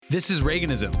This is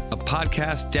Reaganism, a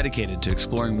podcast dedicated to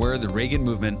exploring where the Reagan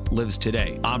movement lives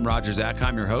today. I'm Roger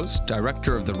Zakheim, your host,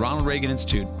 director of the Ronald Reagan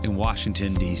Institute in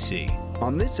Washington, D.C.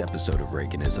 On this episode of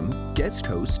Reaganism, guest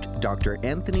host Dr.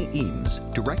 Anthony Eames,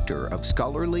 Director of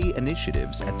Scholarly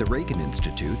Initiatives at the Reagan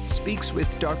Institute, speaks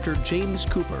with Dr. James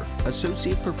Cooper,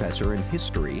 Associate Professor in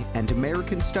History and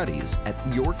American Studies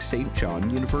at York St. John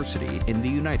University in the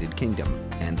United Kingdom.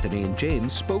 Anthony and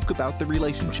James spoke about the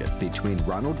relationship between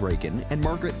Ronald Reagan and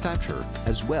Margaret Thatcher,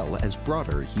 as well as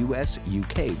broader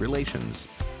U.S.-UK relations.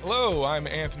 Hello, I'm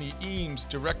Anthony Eames,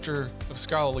 Director of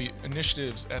Scholarly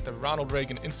Initiatives at the Ronald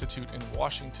Reagan Institute in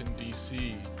Washington,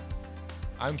 D.C.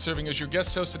 I'm serving as your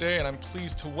guest host today, and I'm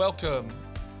pleased to welcome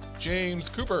James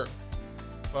Cooper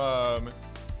from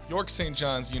York St.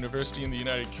 John's University in the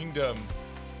United Kingdom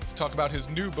to talk about his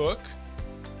new book,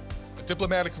 A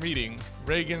Diplomatic Meeting,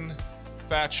 Reagan,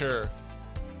 Thatcher,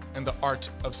 and the Art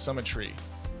of Symmetry.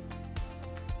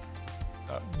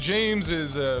 James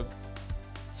is a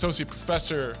associate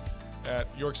professor at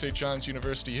York St. John's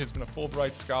University. He has been a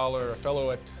Fulbright scholar, a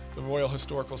fellow at the Royal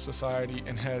Historical Society,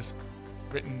 and has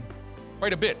written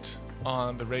quite a bit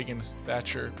on the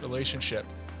Reagan-Thatcher relationship.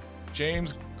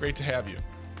 James, great to have you.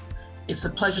 It's a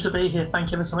pleasure to be here.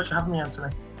 Thank you ever so much for having me,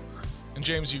 Anthony. And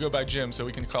James, you go by Jim, so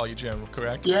we can call you Jim,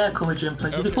 correct? Yeah, call me Jim,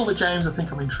 please. Okay. If you call me James, I think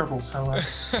I'm in trouble. So,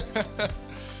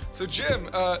 So Jim,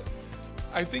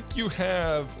 I think you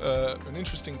have an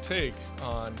interesting take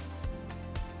on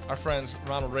our friends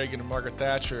Ronald Reagan and Margaret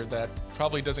Thatcher that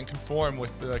probably doesn't conform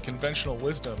with the conventional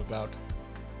wisdom about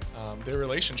their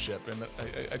relationship. And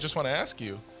I just want to ask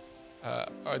you,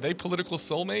 are they political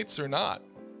soulmates or not?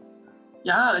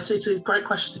 yeah, it's a great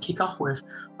question to kick off with.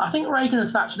 I think Reagan and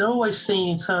Thatcher are always seen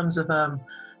in terms of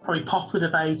probably popular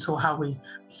debate or how we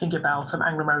think about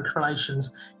Anglo-American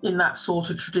relations in that sort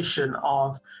of tradition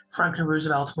of Franklin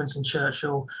Roosevelt, Winston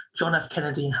Churchill, John F.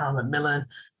 Kennedy and Harold Macmillan,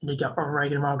 and you get Ronald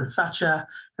Reagan and Margaret Thatcher,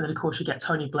 and then of course you get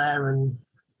Tony Blair and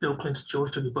Bill Clinton,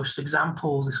 George W. Bush as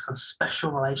examples, this kind of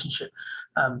special relationship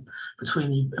between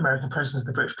the American president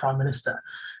and the British Prime Minister.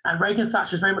 And Reagan and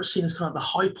Thatcher is very much seen as kind of the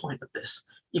high point of this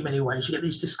in many ways. You get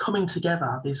these coming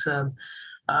together, these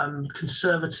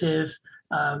conservative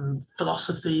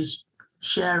philosophies,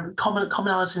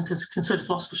 commonalities in conservative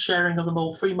philosophy, sharing of them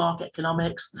all, free market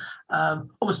economics,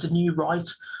 almost a new right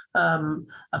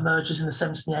emerges in the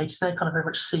 70s and the 80s. They're kind of very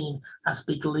much seen as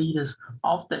big leaders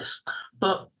of this.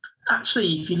 But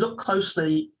actually, if you look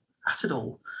closely at it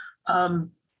all,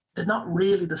 they're not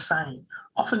really the same.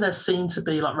 Often they're seen to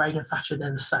be like Reagan and Thatcher,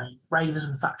 they're the same.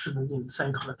 Reaganism and Thatcherism are the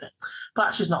same kind of thing. But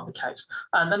actually, it's not the case.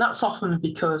 And that's often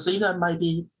because,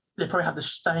 maybe they probably have the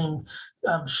same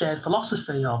shared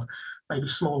philosophy of maybe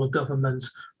smaller government,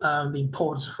 the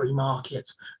importance of free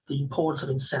markets, the importance of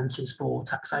incentives for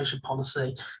taxation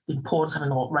policy, the importance of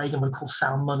having what Reagan would call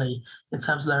sound money in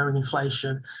terms of lowering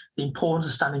inflation, the importance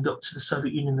of standing up to the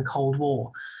Soviet Union in the Cold War.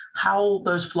 How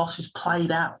those philosophies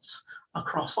played out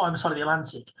across either side of the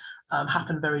Atlantic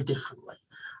happened very differently.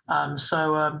 And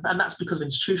that's because of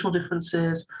institutional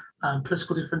differences,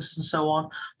 political differences and so on.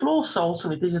 But also,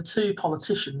 ultimately, these are two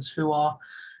politicians who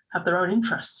have their own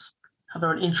interests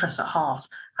at heart.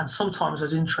 And sometimes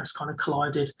those interests kind of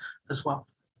collided as well.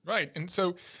 Right. And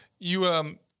so you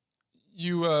kind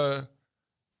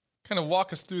of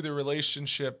walk us through the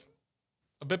relationship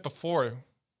a bit before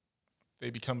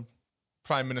they become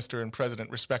prime minister and president,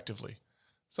 respectively.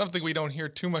 Something we don't hear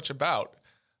too much about.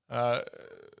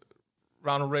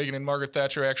 Ronald Reagan and Margaret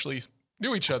Thatcher actually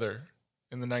knew each other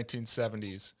in the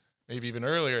 1970s, maybe even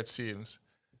earlier, it seems.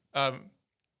 Can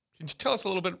you tell us a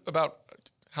little bit about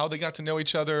how they got to know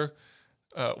each other,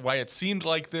 why it seemed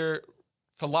like their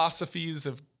philosophies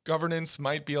of governance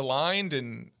might be aligned,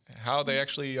 and how they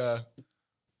actually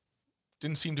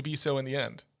didn't seem to be so in the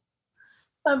end?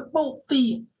 Well,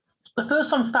 the first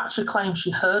time Thatcher claimed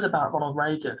she heard about Ronald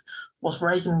Reagan was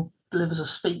Reagan delivers a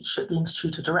speech at the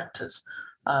Institute of Directors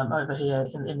over here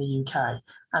in the UK,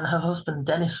 and her husband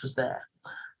Dennis was there,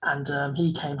 and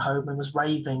he came home and was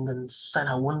raving and saying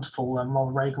how wonderful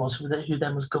Ronald Reagan was, who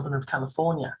then was governor of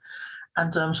California.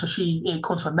 And so she,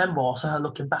 according to her memoir, so her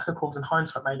looking back, of course, in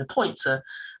hindsight, made a point to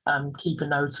keep a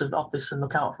note of this and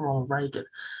look out for Ronald Reagan.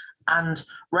 And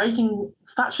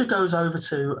Thatcher goes over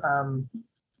to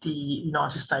the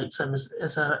United States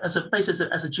as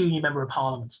a junior member of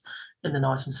Parliament in the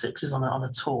 1960s on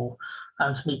a tour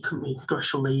to meet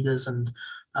congressional leaders and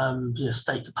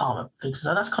State Department figures.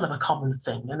 So that's kind of a common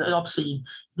thing. And obviously,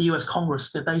 the US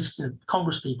Congress,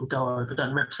 Congress people go over,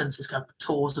 don't representatives go for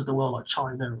tours of the world like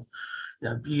China or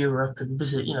Europe and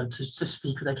visit, to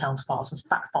speak with their counterparts and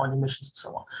fact-finding missions and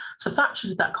so on. So Thatcher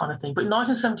did that kind of thing. But in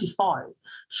 1975,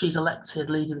 she's elected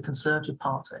leader of the Conservative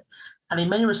Party. And in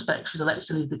many respects, she's elected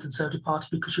to lead the Conservative Party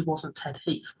because she wasn't Ted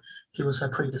Heath, who was her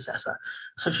predecessor.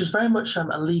 So she's very much a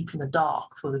leap in the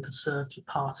dark for the Conservative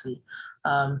Party,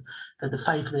 the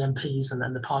faith of the MPs and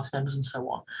then the party members and so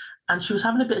on. And she was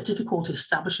having a bit of difficulty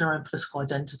establishing her own political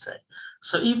identity.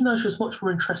 So even though she was much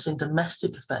more interested in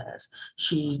domestic affairs,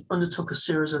 she undertook a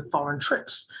series of foreign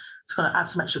trips to kind of add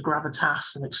some extra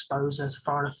gravitas and expose her to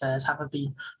foreign affairs, have her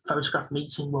been photographed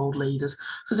meeting world leaders.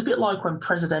 So it's a bit like when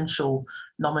presidential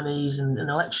nominees in an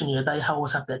election year, they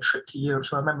always have their trip to Europe.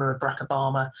 So I remember Barack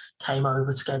Obama came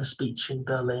over to give a speech in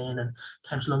Berlin and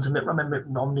came to London. I remember Mitt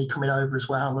Romney coming over as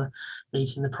well, and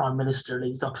meeting the Prime Minister and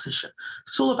leads the opposition.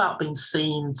 It's all about being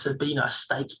seen to be a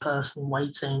statesperson in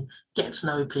waiting, get to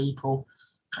know people,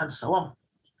 and so on.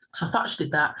 So Thatcher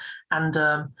did that,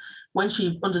 and when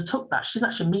she undertook that, she didn't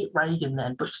actually meet Reagan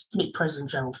then, but she did meet President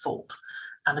Gerald Ford.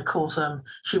 And of course,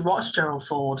 she writes to Gerald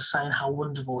Ford saying how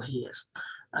wonderful he is,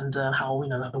 and how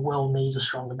the world needs a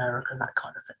strong America and that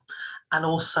kind of thing. And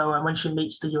also, when she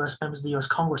meets the US members of the US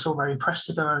Congress, all very impressed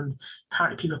with her, and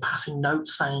apparently people are passing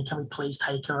notes saying, "Can we please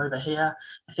take her over here?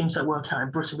 If things don't work out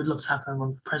in Britain, we'd love to have her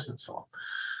run for president," and so on.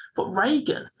 But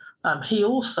Reagan, he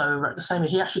also at the same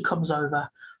year, he actually comes over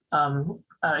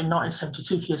in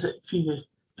 1972, a few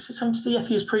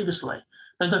years previously.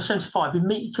 No, 75.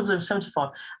 He comes over in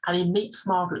 75, and he meets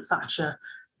Margaret Thatcher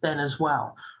then as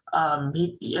well. But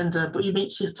he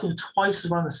meets her twice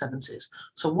as well in the 70s.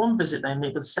 So one visit they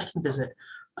meet, but the second visit,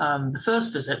 the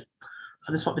first visit,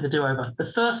 and this might be the do-over.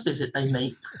 The first visit they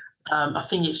meet, I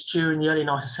think it's during the early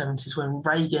 1970s when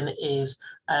Reagan is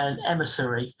an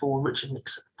emissary for Richard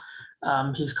Nixon.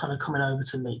 He's kind of coming over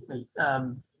to meet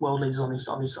world leaders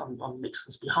on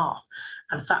Nixon's behalf,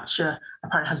 and Thatcher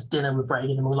apparently has dinner with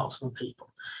Reagan and lots of other people.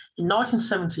 In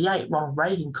 1978, Ronald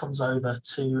Reagan comes over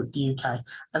to the UK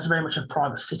as very much a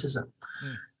private citizen,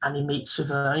 and he meets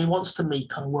with and he wants to meet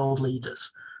kind of world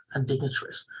leaders and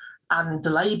dignitaries. And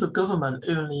the Labour government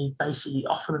only basically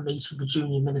offer a meeting with a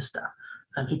junior minister,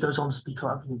 who goes on to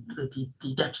become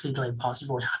the deputy leader of the Labour Party,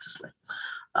 Roy Hattersley.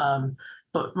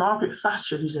 But Margaret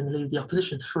Thatcher, who's in the lead of the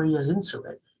opposition 3 years into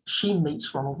it, she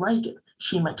meets Ronald Reagan.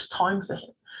 She makes time for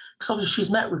him. Because obviously she's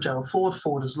met with Gerald Ford.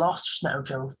 Ford has lost. She's met with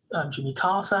Jimmy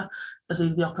Carter as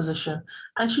leader of the opposition.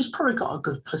 And she's probably got a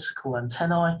good political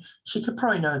antennae. She could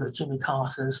probably know that Jimmy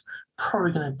Carter's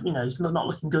probably going to, he's not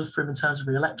looking good for him in terms of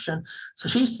re-election. So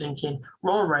she's thinking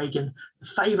Ronald Reagan, the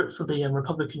favourite for the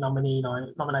Republican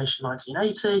nomination in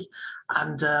 1980.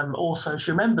 And also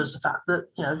she remembers the fact that,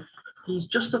 he's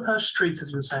just up her street,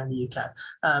 as we would say in the UK.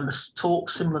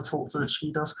 Similar talk that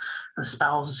she does, and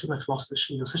espouses a similar philosophy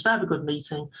she does. So they have a good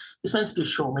meeting. It's meant to be a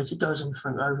short meeting. It goes on for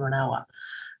over an hour.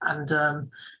 And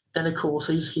then, of course,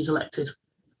 he's elected.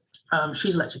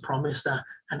 She's elected Prime Minister,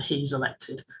 and he's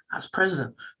elected as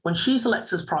President. When she's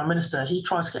elected as Prime Minister, he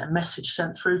tries to get a message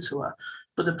sent through to her,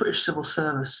 but the British Civil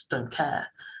Service don't care.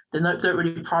 They don't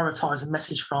really prioritise a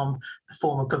message from the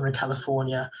former governor of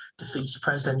California, defeated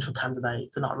presidential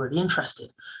candidate. They're not really interested.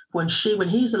 When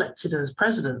he's elected as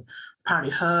president,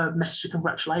 apparently her message of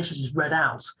congratulations is read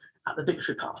out at the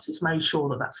victory party. It's made sure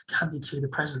that that's handed to the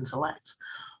president-elect.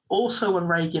 Also, when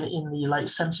Reagan in the late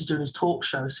 70s doing his talk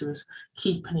shows, he was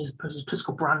keeping his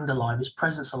political brand alive, his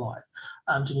presence alive,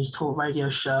 doing his talk radio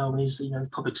show and his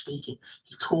public speaking.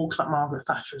 He talks about Margaret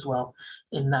Thatcher as well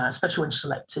in that, especially when she's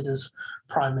elected as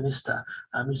Prime Minister.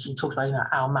 He talks about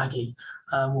our Maggie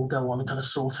will go on and kind of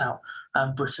sort out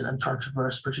Britain and try to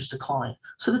reverse British decline.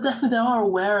 So they are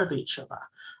aware of each other.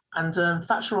 And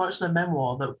Thatcher writes in a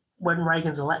memoir that when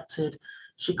Reagan's elected,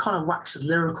 she kind of waxes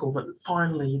lyrical that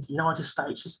finally the United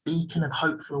States, this beacon of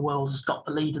hope for the world, has got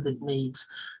the leader that it needs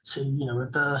to,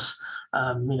 reverse,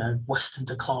 Western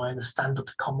decline and stand up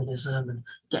to communism and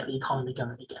get the economy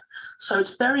going again. So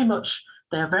they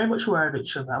are very much aware of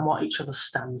each other and what each other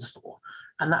stands for.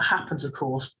 And that happens, of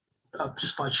course,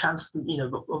 just by chance,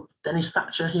 Dennis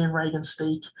Thatcher hearing Reagan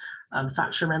speak.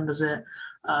 Thatcher remembers it.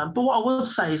 But what I will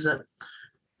say is that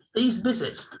these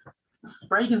visits,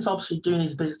 Reagan's obviously doing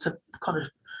these visits to kind of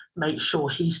make sure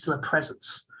he's still a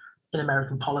presence in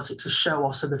American politics, to show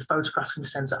us, so the photographs can be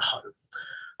sent at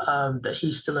home, that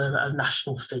he's still a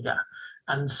national figure.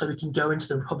 And so we can go into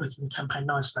the Republican campaign in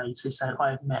 1980 saying,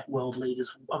 I have met world leaders,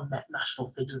 I've met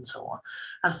national figures and so on.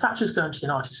 And Thatcher's going to the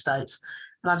United States.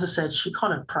 And as I said, she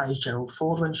kind of praised Gerald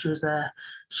Ford when she was there.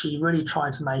 She really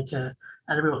tried to make a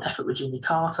real effort with Jimmy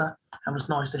Carter and was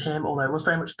nice to him, although it was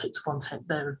very much picked up on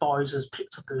their advisors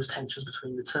picked up those tensions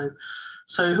between the two.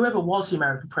 So whoever was the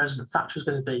American president, Thatcher was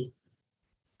going to be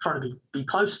trying to be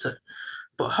close to.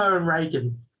 But her and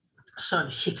Reagan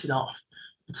certainly hit it off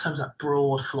in terms of that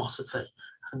broad philosophy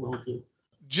and worldview.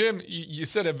 Jim, you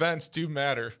said events do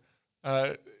matter.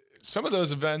 Some of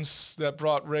those events that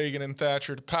brought Reagan and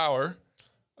Thatcher to power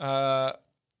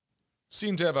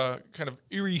seem to have a kind of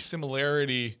eerie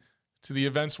similarity to the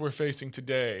events we're facing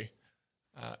today.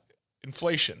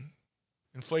 Inflation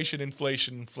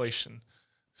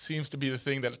seems to be the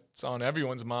thing that's on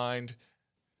everyone's mind,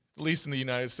 at least in the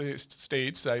United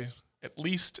States. At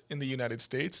least in the United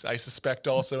States. I suspect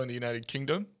also in the United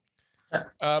Kingdom.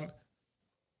 Yeah.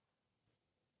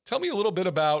 Tell me a little bit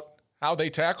about how they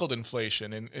tackled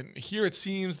inflation. And here it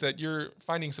seems that you're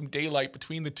finding some daylight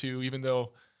between the two, even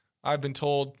though I've been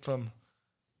told from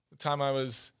the time I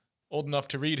was old enough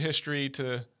to read history to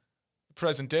the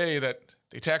present day that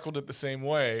they tackled it the same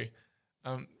way.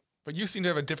 But you seem to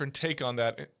have a different take on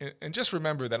that. And just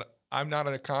remember that I'm not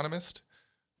an economist.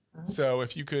 Mm-hmm. So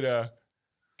if you could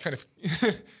kind of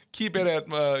keep it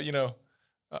at,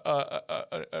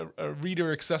 a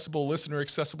reader accessible, listener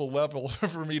accessible level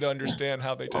for me to understand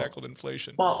how they tackled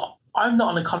inflation. Well, I'm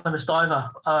not an economist either.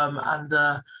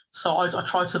 So I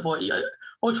try to avoid,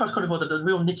 always try to kind of avoid the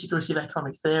real nitty gritty of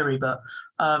economic theory. But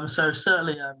so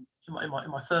certainly in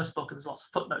my first book, there's lots of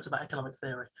footnotes about economic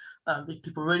theory. If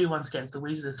people really want to get into the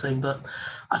weeds of this thing. But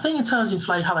I think in terms of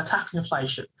inflation, how they're tackling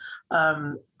inflation,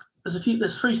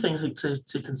 there's three things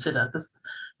to consider.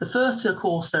 The first, of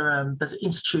course, there's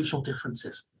institutional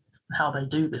differences in how they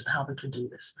do this and how they can do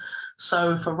this.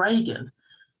 So for Reagan,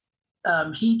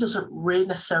 he doesn't really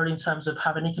necessarily in terms of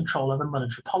have any control over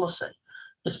monetary policy.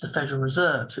 It's the Federal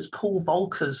Reserve. So it's Paul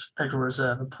Volcker's Federal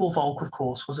Reserve. And Paul Volcker, of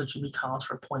course, was a Jimmy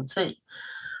Carter appointee.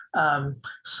 And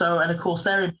of course,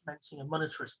 they're implementing a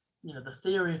monetarism, the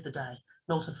theory of the day,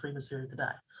 Milton Friedman's theory of the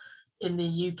day. In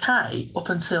the UK, up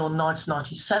until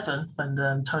 1997,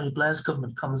 when Tony Blair's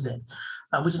government comes in,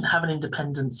 we didn't have an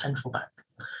independent central bank.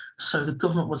 So the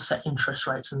government would set interest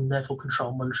rates and therefore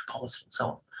control monetary policy and so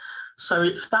on. So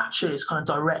Thatcher is kind of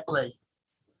directly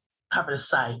having a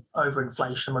say over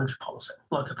inflation and monetary policy,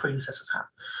 like her predecessors have.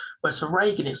 Whereas for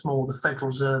Reagan, it's more the Federal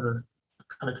Reserve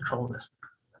kind of controlling this.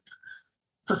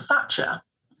 For Thatcher,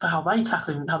 for how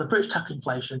the British tackle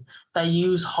inflation, they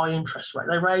use high interest rates.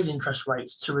 They raise interest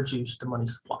rates to reduce the money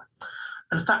supply.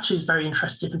 And Thatcher is very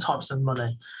interested in different types of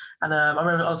money. And I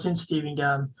remember I was interviewing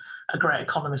a great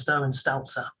economist, Erwin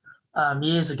Stelzer,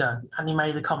 years ago, and he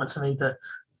made the comment to me that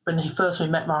when he first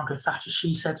met Margaret Thatcher,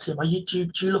 she said to him, do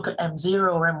you look at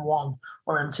M0 or M1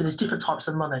 or M2? There's different types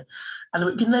of money. And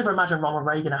you can never imagine Ronald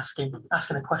Reagan asking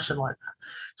a question like that.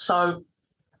 So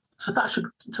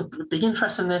Thatcher took a big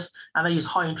interest in this, and they use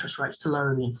high interest rates to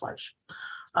lower the inflation.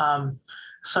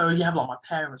 So you have a lot of my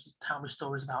parents who tell me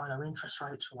stories about interest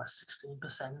rates are like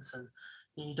 16%, and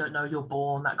you don't know you're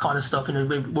born, that kind of stuff.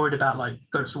 We're worried about like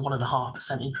going to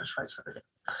 1.5% interest rates every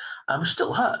year, which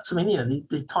still hurts. I mean,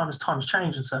 the times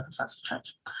change and circumstances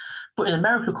change. But in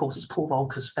America, of course, it's Paul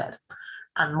Volcker's Fed.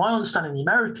 And my understanding of the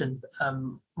American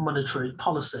monetary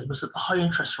policy was that the high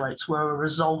interest rates were a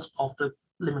result of the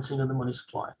limiting of the money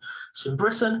supply. So in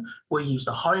Britain, we used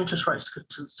the high interest rates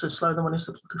to slow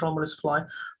the control money supply,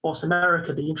 whilst in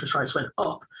America, the interest rates went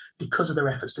up because of their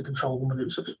efforts to control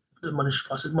the money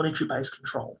supply, so monetary-based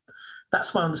control.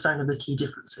 That's my understanding of the key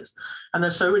differences. And then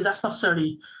so really that's not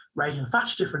necessarily Reagan and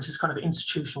Thatcher differences, kind of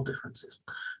institutional differences.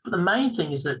 But the main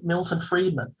thing is that Milton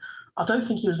Friedman, I don't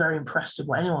think he was very impressed with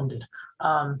what anyone did.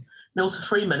 Milton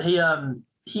Friedman,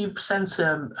 he sent,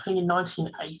 I think in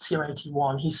 1980 or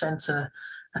 81, he sent a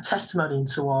testimony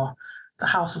into the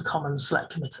House of Commons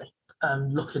Select Committee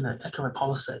looking at economic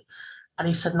policy. And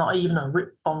he said not even a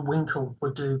Rip Von Winkle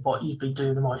would do what you'd be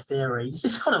doing in my theory. He's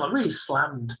just kind of like really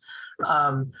slammed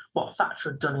what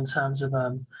Thatcher had done in terms of,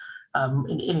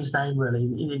 in his name really,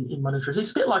 in monetarism.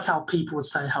 It's a bit like how people would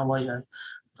say how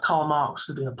Karl Marx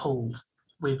would have been appalled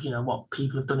with what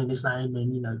people have done in his name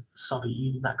in Soviet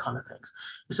Union, that kind of things.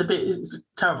 It's a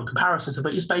terrible comparison,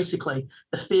 but it's basically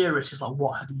the theorist is like,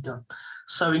 what have you done?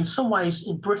 So in some ways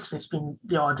in Britain it's been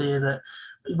the idea that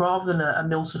rather than a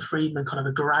Milton Friedman kind of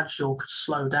a gradual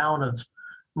slow down of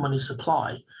money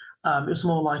supply, it was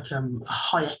more like a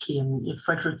Hayekian,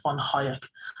 Friedrich von Hayek,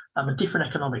 a different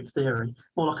economic theory,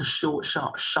 more like a short,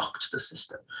 sharp shock to the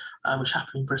system, which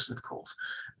happened in Britain, of course.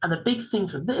 And the big thing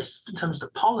for this, in terms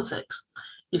of politics,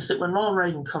 is that when Ronald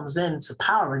Reagan comes into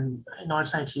power in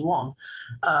 1981,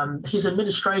 his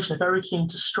administration are very keen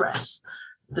to stress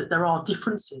that there are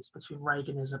differences between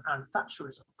Reaganism and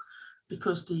Thatcherism,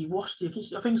 because I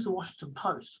think it's the Washington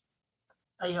Post,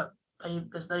 there's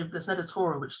an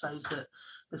editorial which says that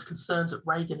there's concerns that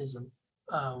Reaganism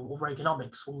or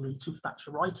Reaganomics will lead to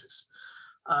Thatcheritis.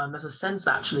 There's a sense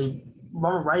that actually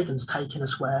Ronald Reagan's taken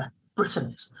us where Britain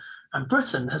is. And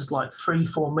Britain has like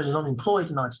 3-4 million unemployed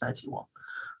in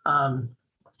 1981.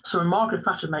 So when Margaret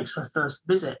Thatcher makes her first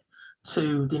visit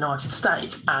to the United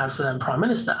States as Prime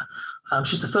Minister,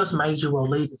 she's the first major world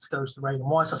leader to go to the Reagan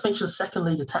White House. I think she's the second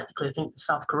leader technically. I think the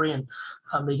South Korean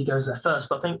leader goes there first,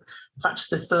 but I think in fact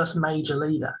she's the first major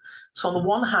leader. So on the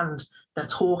one hand, they're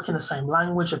talking the same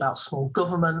language about small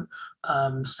government,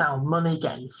 sound money,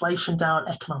 getting inflation down,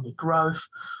 economic growth,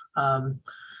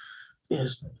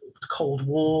 Cold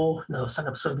War, setting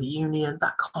up Soviet Union,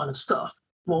 that kind of stuff.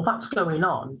 While that's going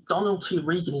on, Donald T.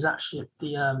 Regan is actually at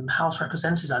the House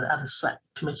Representatives at a select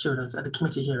committee or at a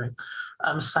committee hearing,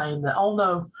 saying that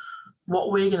although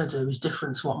what we're going to do is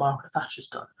different to what Margaret Thatcher's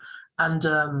done.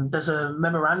 And there's a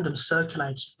memorandum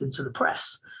circulated into the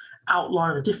press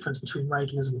outlining the difference between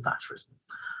Reaganism and Thatcherism.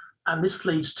 And this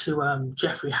leads to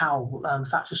Geoffrey Howe,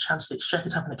 Thatcher's Chancellor of the Exchequer,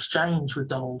 to have an exchange with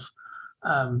Donald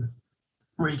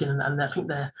Regan, and I think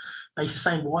they're basically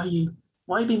saying, why are you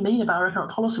being mean about our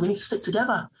economic policy? We need to stick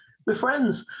together. We're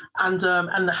friends. And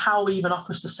Howe even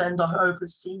offers to send over a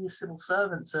senior civil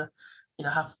servant to,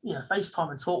 have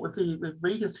FaceTime and talk with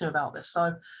Regan's team about this.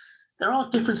 So there are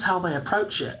differences how they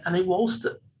approach it, and it was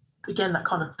again that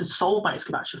kind of the soulmates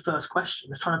go back to your first question.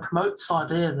 They're trying to promote this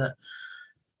idea that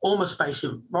almost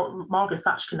basically Margaret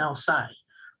Thatcher can now say,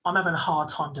 I'm having a hard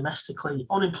time domestically,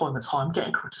 unemployment's high, I'm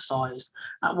getting criticised.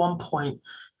 At one point,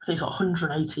 I think it's like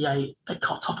 188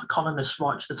 top economists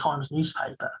write to the Times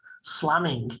newspaper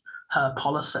slamming her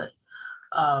policy.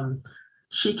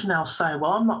 She can now say,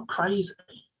 well, I'm not crazy.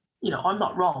 I'm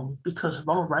not wrong because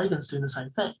Ronald Reagan's doing the same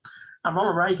thing. And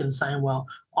Ronald Reagan's saying, well,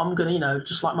 I'm going to,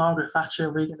 just like Margaret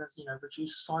Thatcher, we're going to,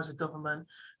 reduce the size of government,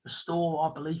 restore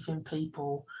our belief in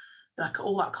people, like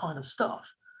all that kind of stuff.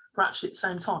 But actually, at the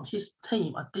same time, his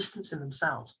team are distancing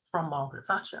themselves from Margaret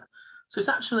Thatcher. So it's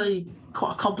actually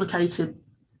quite a complicated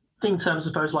thing in terms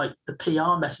of, suppose, like the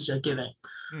PR message they're giving,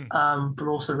 but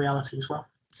also the reality as well.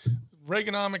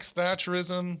 Reaganomics,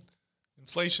 Thatcherism,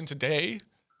 inflation today.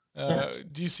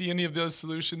 Do you see any of those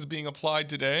solutions being applied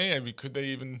today? I mean, could they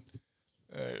even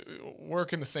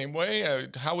work in the same way?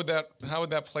 How would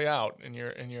that play out in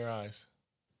your eyes?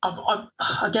 I'm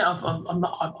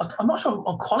not sure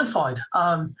I'm qualified.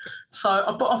 But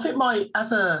I think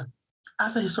as a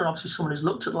historian, obviously someone who's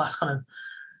looked at the last kind of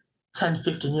 10,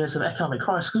 15 years of economic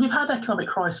crisis, because we've had economic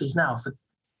crises now for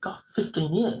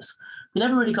 15 years. We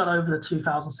never really got over the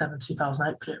 2007,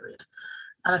 2008 period.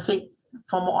 And I think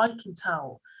from what I can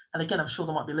tell, and again, I'm sure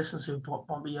there might be listeners who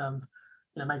might be,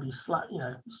 maybe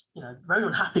very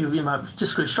unhappy with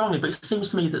disagree strongly, but it seems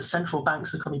to me that central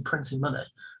banks are coming printing money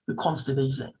with quantitative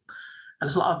easing. And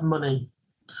there's a lot of money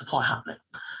supply happening.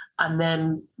 And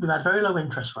then we've had very low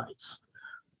interest rates.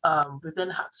 We've then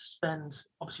had to spend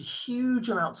obviously huge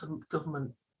amounts of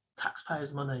government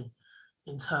taxpayers' money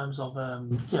in terms of,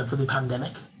 for the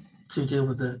pandemic, to deal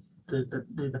with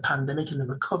the pandemic and the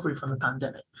recovery from the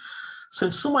pandemic. So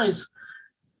in some ways,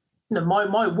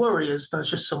 my worry as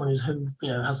just someone who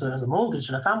has a mortgage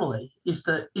and a family is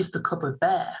the cupboard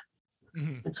bare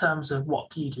in terms of what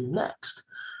do you do next.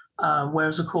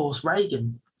 Whereas of course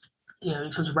Reagan, in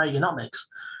terms of Reaganomics,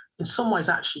 in some ways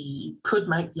actually you could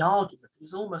make the argument that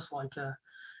he's almost like a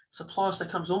supply side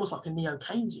economics, almost like a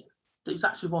neo-Keynesian. That it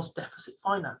actually was deficit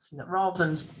financing. That rather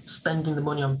than spending the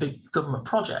money on big government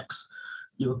projects,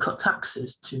 you would cut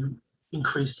taxes to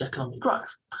increase the economic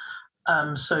growth.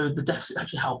 So the deficit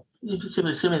actually helped.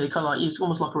 Similarly, kind of like it's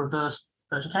almost like a reverse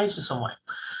version of Keynesian in some way.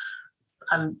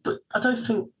 But I don't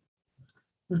think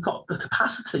we've got the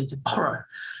capacity to borrow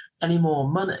any more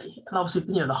money. And obviously,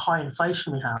 the high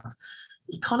inflation we have,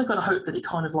 you kind of got to hope that it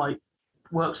kind of like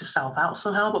works itself out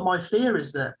somehow. But my fear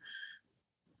is that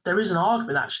there is an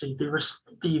argument actually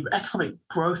the economic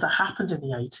growth that happened in the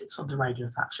 80s under Reagan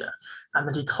and Thatcher and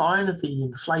the decline of the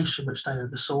inflation which they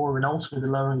oversaw and ultimately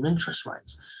the lowering of interest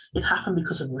rates, it happened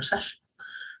because of a recession.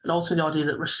 And ultimately the idea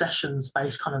that recessions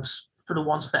based kind of, for the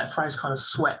want of a better phrase, kind of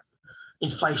sweat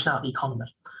inflation out of the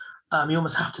economy. You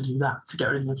almost have to do that to get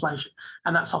rid of the inflation.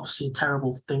 And that's obviously a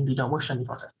terrible thing that you don't wish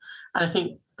anybody. And I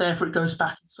think therefore it goes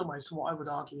back in some ways to what I would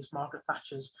argue is Margaret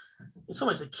Thatcher's, in some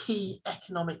ways, a key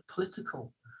economic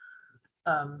political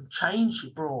change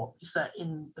she brought is that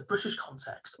in the British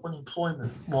context,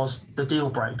 unemployment was the deal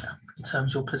breaker in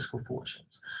terms of your political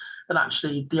fortunes. And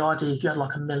actually, the idea if you had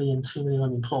like 1 million, 2 million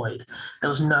unemployed, there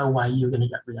was no way you were going to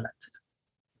get re-elected.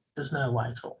 There's no way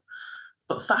at all.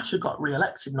 But Thatcher got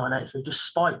re-elected in 1983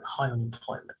 despite high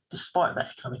unemployment, despite the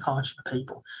economic hardship of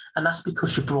people. And that's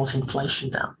because she brought inflation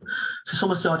down. So it's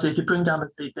almost the idea if you bring down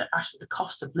actually the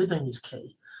cost of living is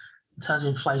key in terms of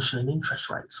inflation and interest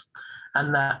rates.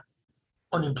 And that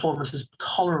unemployment is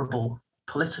tolerable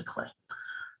politically.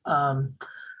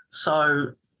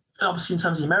 So obviously, in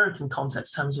terms of the American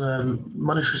context, in terms of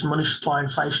monetary supply,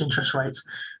 inflation, interest rates,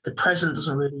 the president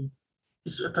doesn't really. I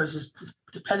suppose is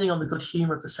depending on the good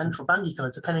humour of the central bank,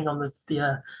 depending on the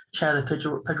chair of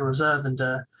the Federal Reserve, and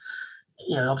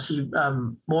obviously,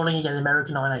 morning again, the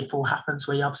American 984 happens,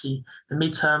 where obviously the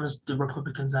midterms, the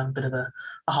Republicans have a bit of a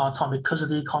hard time because of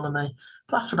the economy.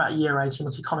 But after about a year, 18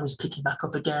 months, the economy is picking back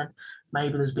up again.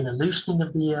 Maybe there's been a loosening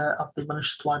of the monetary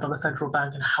supply by the federal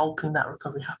bank and helping that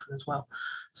recovery happen as well.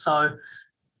 So,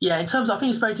 yeah, in terms of, I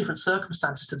think it's very different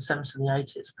circumstances to the 70s and the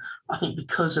 80s. I think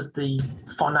because of the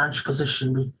financial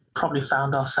position we probably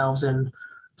found ourselves in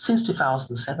since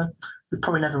 2007, we've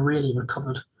probably never really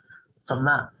recovered from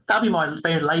that. That'd be my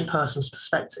very layperson's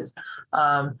perspective.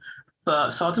 But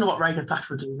so I don't know what Reagan and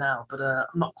Thatcher would do now, but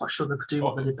I'm not quite sure they could do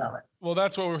what they did that way. Well,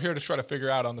 that's what we're here to try to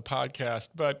figure out on the podcast.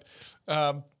 But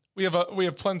we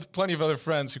have plenty of other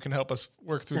friends who can help us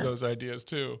work through those ideas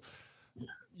too.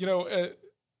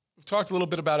 We've talked a little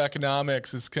bit about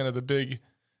economics as kind of the big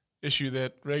issue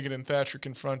that Reagan and Thatcher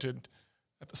confronted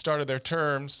at the start of their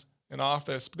terms in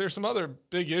office. But there's some other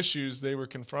big issues they were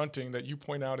confronting that you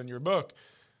point out in your book.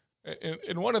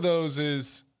 And one of those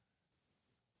is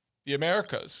the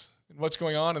Americas and what's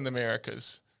going on in the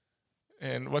Americas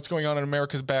and what's going on in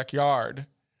America's backyard.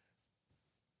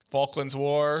 Falklands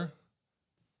War,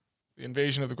 the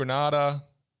invasion of the Grenada,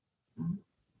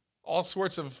 all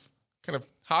sorts of kind of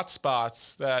hot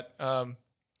spots that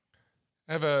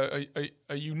have a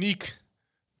unique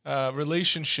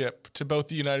relationship to both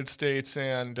the United States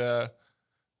and the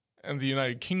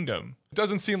United Kingdom. It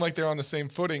doesn't seem like they're on the same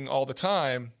footing all the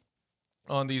time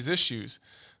on these issues.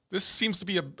 This seems to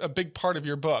be a big part of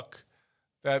your book,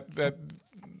 that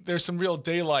there's some real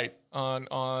daylight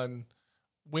on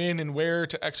when and where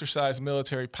to exercise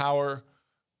military power,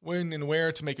 when and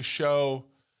where to make a show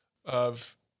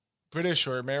of British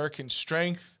or American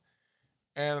strength,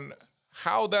 and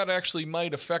how that actually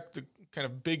might affect the kind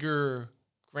of bigger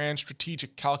grand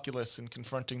strategic calculus in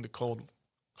confronting the Cold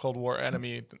War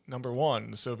enemy number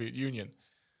one, the Soviet Union.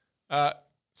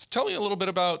 So tell me a little bit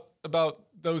about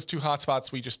those two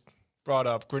hotspots we just brought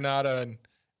up, Grenada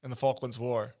and the Falklands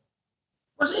War.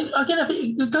 Well, again, I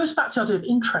think it goes back to the idea of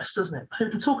interest, doesn't it?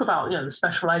 If we talk about the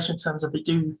special relation in terms of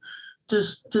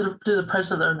does the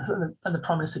president and the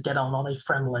prime minister get on? Are they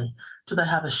friendly? Do they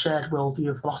have a shared worldview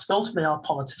of philosophy? Ultimately, they are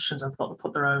politicians and have got to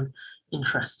put their own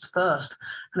interests first.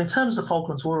 And in terms of the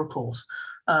Falklands War, of course,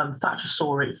 Thatcher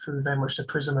saw it through very much the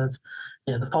prism of,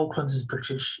 the Falklands is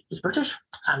British,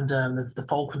 and the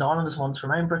Falkland Islanders want to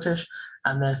remain British,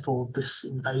 and therefore this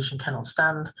invasion cannot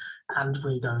stand, and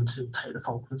we're going to take the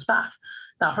Falklands back.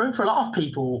 Now, for a lot of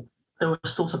people, they were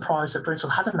still surprised that Britain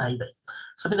had a navy.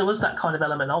 So I think there was that kind of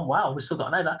element. Oh wow, we still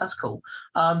got a navy. That's cool.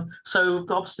 So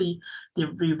obviously, the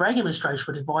Reagan administration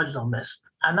were divided on this,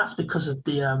 and that's because of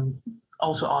the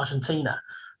also Argentina.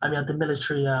 I mean, the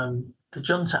military, the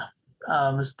junta.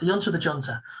 The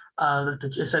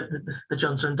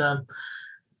junta, and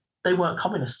they weren't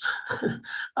communists,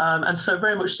 and so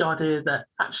very much the idea that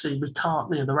actually we can't,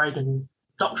 the Reagan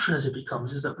doctrine as it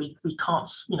becomes is that we can't,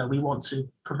 we want to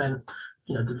prevent,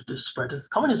 the spread of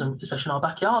communism, especially in our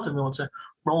backyard, and we want to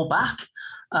roll back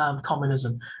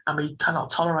communism, and we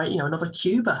cannot tolerate, another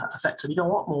Cuba. Effectively, we don't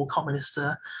want more communist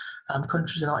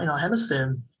countries in our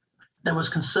hemisphere. There was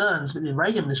concerns with the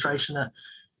Reagan administration that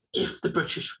if the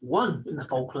British won in the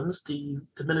Falklands, the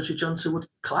military junta would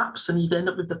collapse and you'd end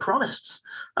up with the Peronists.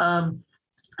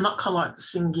 Not kind of like the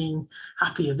singing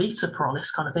Happy Evita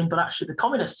Peronist kind of thing, but actually the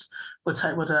communists would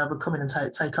come in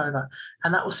and take over.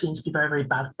 And that was seen to be a very, very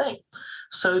bad thing.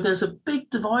 So there's a big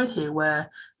divide here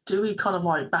where do we kind of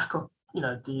like back up,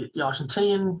 the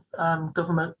Argentinian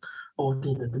government or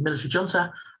the military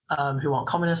junta who aren't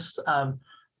communists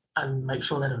and make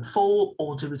sure they don't fall,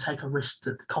 or do we take a risk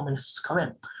that the communists come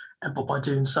in? But by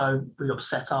doing so, we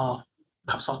upset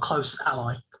perhaps our close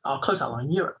ally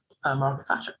in Europe, Margaret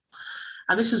Thatcher.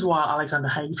 And this is why Alexander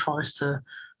Haig tries to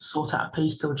sort out a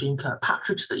peace deal, Jeane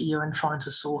Kirkpatrick's that year and trying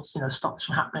to stop this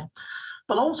from happening.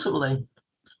 But ultimately,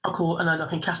 and I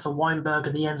think Caspar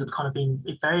Weinberger, the ends up kind of being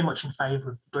very much in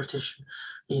favour of British,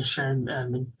 sharing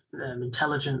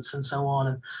intelligence and so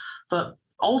on. But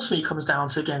ultimately, it comes down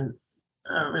to, again,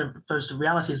 the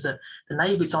reality is that the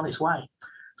Navy's on its way.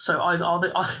 So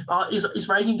is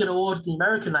Reagan going to order the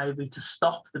American Navy to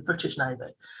stop the British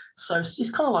Navy? So it's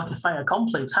kind of like a fait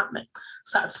accompli what's happening.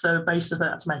 So basically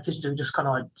that's make us do just kind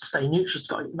of like stay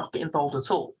neutral, not get involved at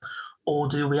all? Or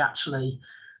do we actually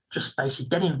just basically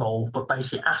get involved, but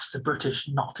basically ask the British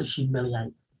not to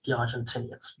humiliate the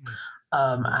Argentinians?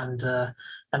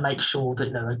 and make sure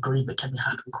that agreement can be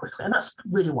happen quickly, and that's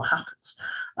really what happens.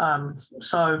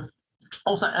 So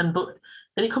also, but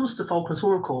when it comes to the Falklands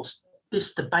War, of course,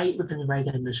 this debate within the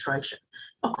Reagan administration,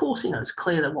 of course, it's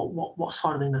clear that what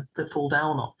side of thing they fall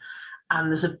down on, and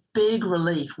there's a big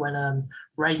relief when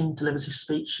Reagan delivers his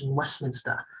speech in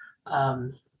Westminster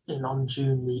on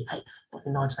June the 8th,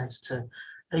 in 1982.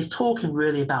 And he's talking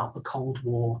really about the Cold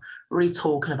War, really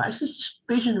talking about, it's this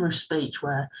visionary speech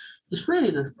where it's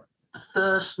really the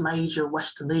first major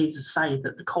Western leader to say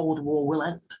that the Cold War will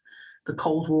end. The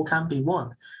Cold War can be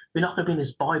won. We're not going to be in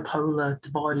this bipolar,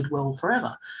 divided world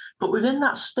forever. But within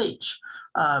that speech,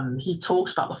 he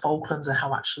talks about the Falklands and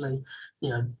how actually,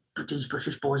 these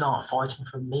British boys aren't fighting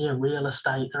for mere real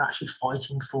estate. They're actually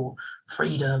fighting for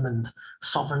freedom and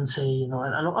sovereignty, and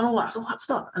all that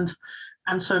stuff.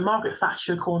 And so Margaret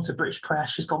Thatcher, according to British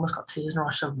press, she's almost got tears in her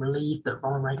eyes. She's relieved that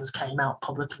Ronald Reagan came out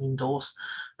publicly and endorsed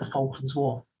the Falklands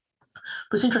War.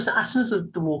 But it's interesting, as soon as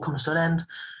the war comes to an end,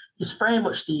 it's very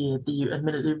much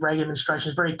the Reagan administration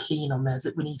is very keen on this,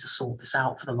 that we need to sort this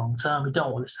out for the long term. We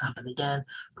don't want this to happen again.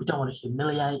 We don't want to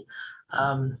humiliate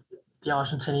the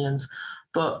Argentinians.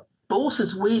 But also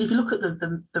it's weird, if you look at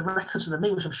the records of the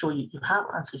meeting, which I'm sure you have,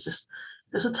 Nancy, it's just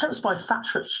there's attempts by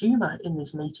Thatcher at humour in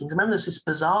these meetings. I remember there's this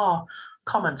bizarre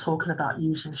comment talking about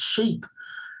using sheep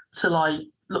to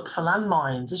look for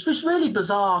landmines. It's just really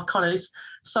bizarre kind of.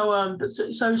 So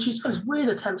she's got this weird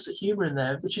attempts at humour in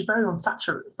there, which is very on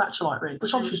Thatcher-like, really. But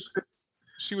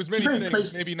she was many things,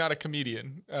 pleased. Maybe not a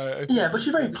comedian. But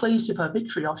she's very pleased with her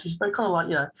victory. She's very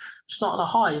kind of she's not on a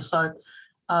high.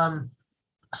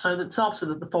 So the opposite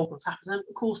of the Falklands happens, and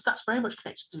of course that's very much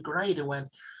connected to Grenada when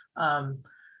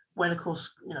of course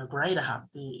Grenada had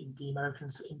the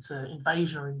Americans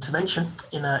invasion or intervention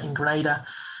in Grenada.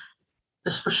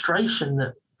 There's frustration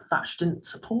that Thatcher didn't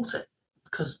support it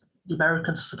because the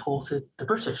Americans supported the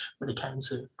British when it came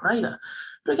to Grenada.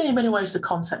 But again, in many ways, the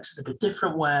context is a bit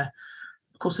different where,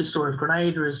 of course, the story of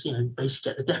Grenada is, basically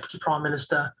get the deputy prime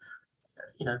minister,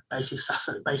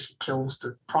 basically kills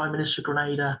the prime minister of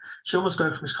Grenada. She almost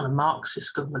goes from this kind of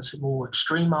Marxist government to more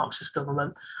extreme Marxist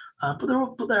government. But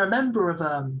they're a member of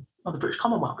the British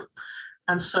Commonwealth.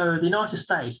 And so the United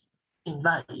States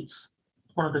invades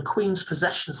one of the Queen's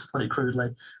possessions, to put it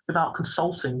crudely, without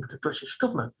consulting the British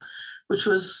government, which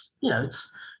was, it's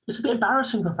a bit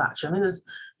embarrassing for Thatcher. I mean,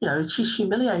 she's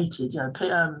humiliated.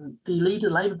 The leader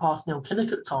of the Labour Party, Neil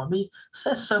Kinnock, at the time, he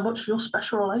says so much for your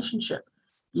special relationship.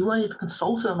 You weren't even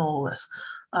consulted on all this.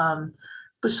 But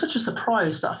it's such a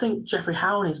surprise that I think Geoffrey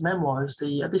Howe in his memoirs,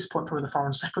 at this point probably the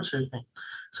Foreign Secretary,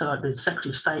 so the Secretary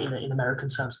of State in American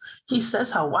terms, he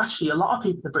says how actually a lot of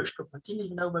people in the British government didn't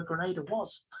even know where Grenada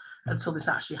was until this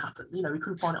actually happened. We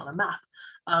couldn't find it on a map.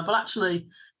 But actually,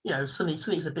 suddenly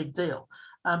it's a big deal.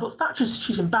 But Thatcher,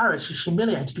 she's embarrassed, she's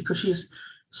humiliated because she's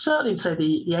certainly, say,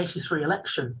 the 83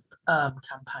 election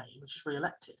campaign, which is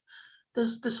re-elected.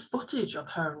 There's footage of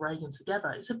her and Reagan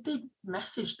together. It's a big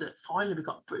message that finally we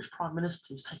got a British Prime Minister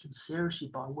who's taken seriously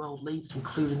by world leaders,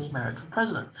 including the American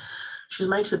president. She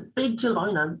makes a big deal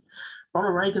about,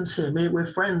 Ronald Reagan's here,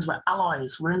 we're friends, we're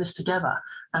allies, we're in this together.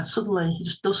 And suddenly he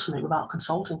just does something without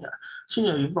consulting her. So,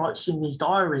 he writes in these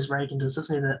diaries, Reagan does,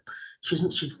 doesn't he, that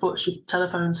she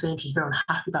telephones him, she's very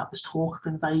unhappy about this talk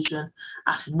of invasion,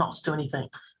 asks him not to do anything.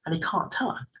 And he can't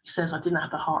tell her. He says, I didn't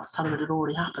have the heart to tell her it had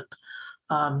already happened.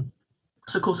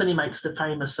 So, of course, then he makes the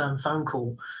famous phone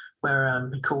call where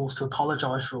he calls to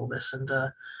apologise for all this. And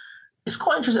it's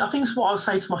quite interesting. I think it's what I would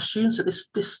say to my students, that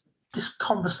this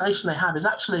conversation they have is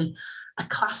actually a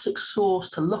classic source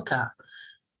to look at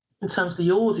in terms of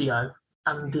the audio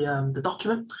and the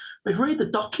document. If you read the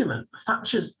document,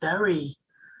 Thatcher's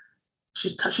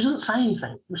she doesn't say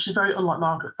anything, which is very unlike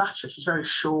Margaret Thatcher. She's very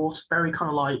short, very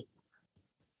kind of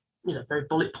very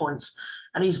bullet points,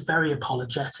 and he's very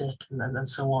apologetic and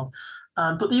so on.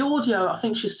 But the audio, I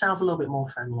think she sounds a little bit more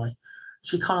friendly.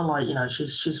 She kind of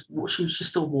she's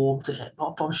still warm to him.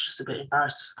 Probably she's just a bit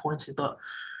embarrassed, disappointed. But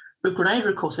with Grenada,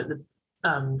 of course,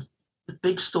 the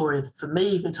big story for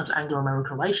me in terms of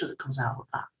Anglo-American relations that comes out of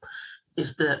that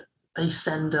is that they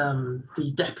send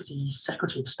the Deputy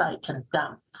Secretary of State, Kenneth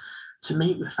Dam, to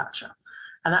meet with Thatcher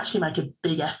and actually make a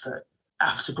big effort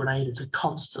after Grenada to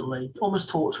constantly almost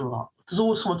talk to her a lot. There's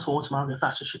always someone talking to Margaret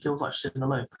Thatcher. She feels like she's in the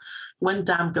loop. When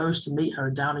Dam goes to meet her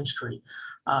in Downing Street,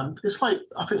 it's like,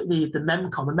 I think the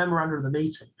memorandum of the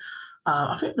meeting,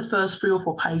 I think the first 3 or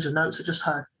 4 pages of notes are just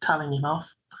her telling him off,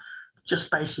 just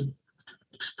basically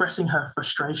expressing her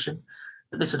frustration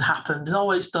that this had happened. Oh,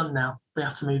 well, it's done now. We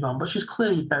have to move on. But she's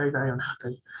clearly very, very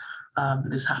unhappy that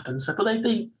this happened. So, but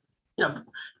they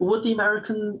would the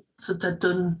Americans have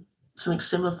done something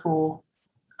similar for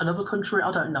another country?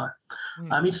 I don't know.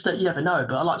 You never know,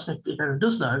 but I'd like to know if everyone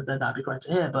does know, then that'd be great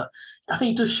to hear. But I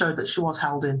think it does show that she was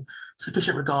held in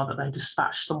sufficient regard that they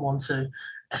dispatched someone to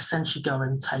essentially go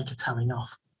and take a telling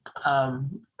off.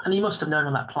 And he must have known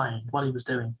on that plane what he was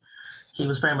doing. He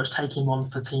was very much taking one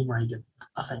for Team Reagan,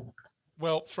 I think.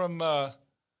 Well, from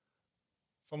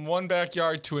one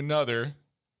backyard to another,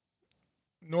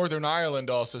 Northern Ireland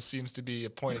also seems to be a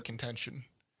point of contention.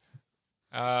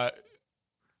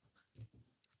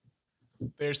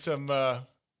 There's some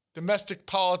domestic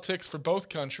politics for both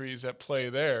countries at play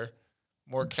there.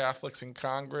 More Catholics in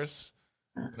Congress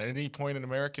than at any point in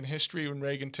American history when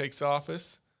Reagan takes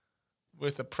office,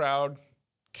 with a proud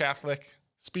Catholic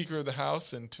Speaker of the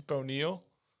House and Tip O'Neill.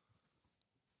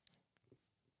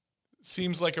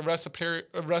 Seems like a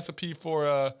recipe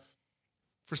for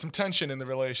some tension in the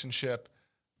relationship.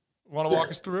 Want to walk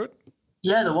us through it?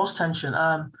 Yeah, there was tension.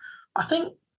 I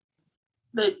think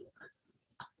that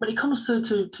when it comes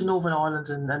to Northern Ireland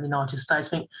and the United States,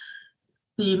 I think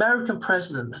the American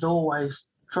president had always,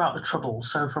 throughout the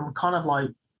Troubles, so from kind of like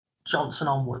Johnson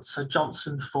onwards, so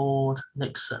Johnson, Ford,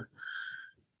 Nixon,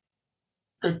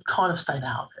 they'd kind of stayed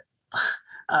out of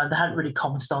it. They hadn't really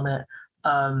commented on it.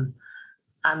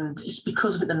 And it's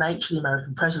because of the nature of the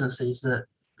American presidencies that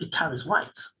it carries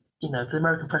weight. You know, if the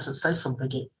American president says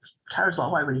something, it carries a lot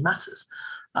of weight, it really matters.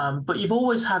 But you've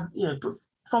always had,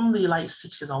 from the late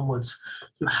 60s onwards,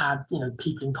 you had,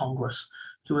 people in Congress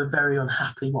who were very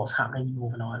unhappy with what's happening in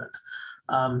Northern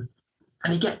Ireland.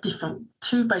 And you get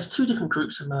two different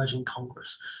groups emerge in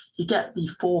Congress. You get the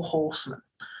Four Horsemen,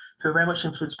 who are very much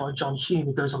influenced by John Hume,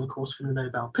 who goes on the course for the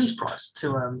Nobel Peace Prize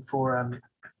for the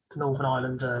Northern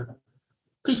Ireland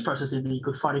peace process in the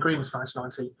Good Friday Agreement of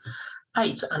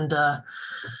 1998. And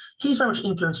he's very much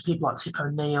influenced people like Tip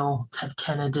O'Neill, Ted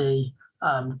Kennedy,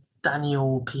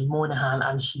 Daniel P. Moynihan,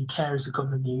 and Hugh Carey as the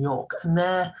governor of New York. And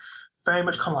they're very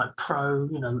much kind of like pro,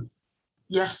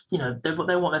 yes, they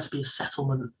want there to be a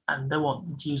settlement, and they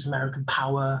want to use American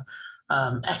power,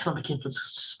 economic influence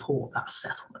to support that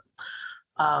settlement.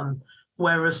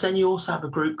 Whereas then you also have a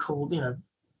group called,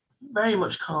 very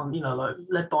much kind of, like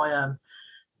led by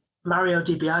Mario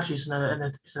Di Biaggi, who's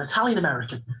an Italian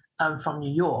American from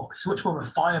New York. He's much more of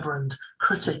a firebrand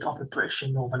critic of the British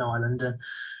in Northern Ireland, and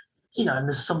and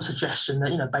there's some suggestion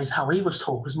that basically how he was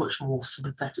taught was much more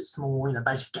sympathetic to more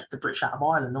basically get the British out of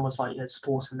Ireland, almost like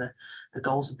supporting the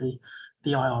goals of the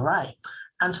IRA.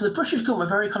 And so the British government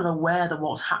were very kind of aware that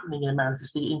what's happening in America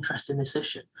is the interest in this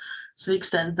issue, to the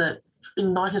extent that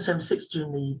in 1976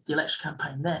 during the election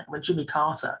campaign there, when Jimmy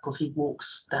Carter, of course, he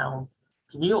walks down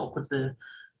in New York with the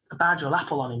badge or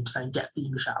lapel on him saying get the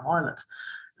English out of Ireland,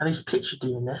 and he's pictured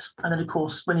doing this. And then of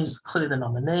course when he's clearly the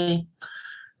nominee,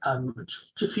 a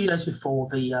few days before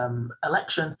the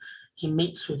election, he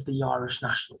meets with the Irish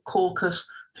National Caucus,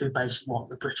 who basically want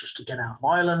the British to get out of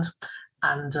Ireland.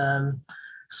 And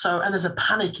and there's a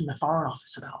panic in the Foreign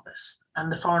Office about this,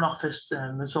 and the Foreign Office,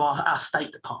 so our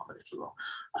State Department, if you will,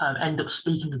 end up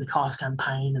speaking to the Carter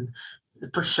campaign, and the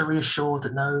British are reassured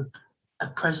that no, a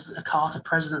Carter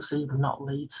presidency will not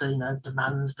lead to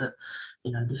demands that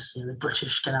the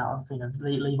British get out of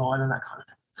leave Ireland, that kind of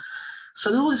thing. So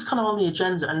there's all this kind of on the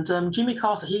agenda, and Jimmy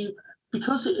Carter,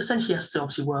 because it essentially has to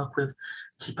obviously work with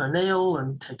Tip O'Neill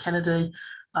and Ted Kennedy,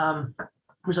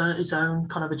 his own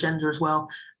kind of agenda as well,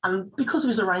 and because of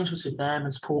his arrangements with them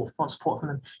and support from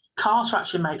them, Carter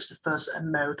actually makes the first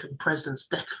American president's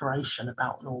declaration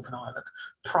about Northern Ireland,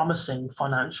 promising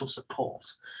financial support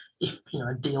if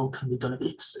a deal can be done,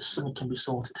 if something can be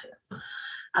sorted here.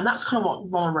 And that's kind of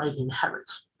what Ronald Reagan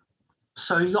inherits.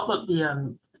 So you got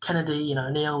the Kennedy,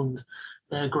 O'Neill and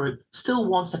their group still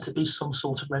wants there to be some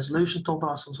sort of resolution, talk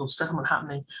about some sort of settlement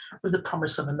happening with the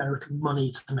promise of American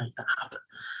money to make that happen.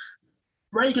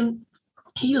 Reagan,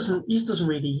 he doesn't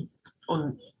really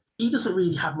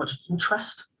have much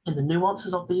interest in the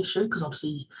nuances of the issue, because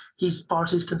obviously as far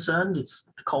as he's concerned, it's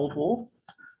the Cold War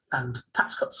and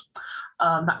tax cuts.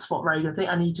 That's what Reagan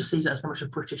thinks, and he just sees it as very much a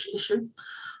British issue.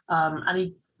 And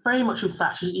he very much with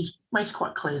Thatcher, he makes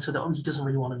quite clear to that he doesn't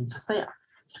really want to interfere.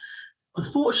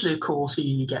 Unfortunately, of course,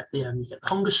 you get the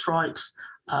hunger strikes.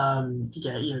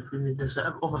 There's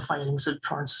other failings of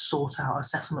trying to sort out a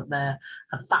settlement there,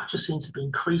 and Thatcher seems to be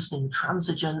increasingly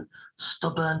intransigent,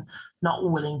 stubborn, not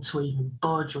willing to even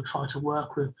budge or try to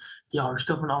work with the Irish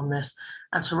government on this.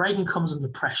 And so Reagan comes under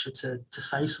pressure to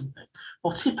say something.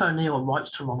 Well, Tip O'Neill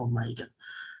writes to Ronald Reagan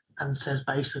and says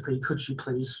basically, could you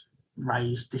please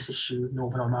raise this issue with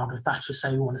Northern Ireland? Margaret Thatcher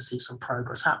say we want to see some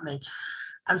progress happening.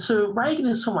 And so Reagan,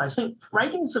 in some ways, I think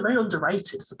Reagan's very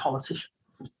underrated as a politician.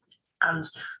 And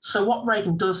so what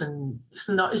Reagan does, it's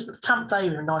Camp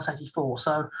David in 1984,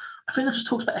 so I think that just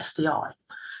talks about SDI.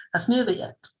 That's near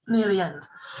the end.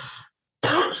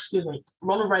 Excuse me.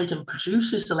 Ronald Reagan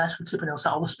produces the letter from Tip O'Neill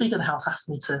saying, the Speaker of the House asked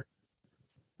me to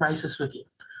raise this with you.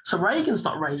 So Reagan's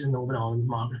not raising Northern Ireland with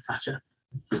Margaret Thatcher.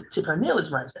 Tip O'Neill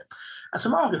has raised it. And so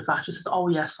Margaret Thatcher says,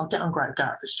 yes, I'll get on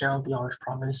Gareth Fitzgerald, the Irish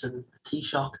Prime Minister, the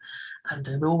Taoiseach, and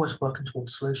we're always working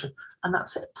towards a solution. And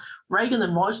that's it. Reagan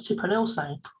then writes to Tip O'Neill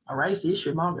saying, I raised the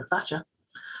issue of Margaret Thatcher.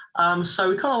 So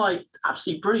we kind of like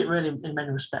absolutely brilliant, really, in many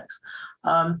respects.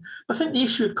 I think the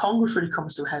issue of Congress really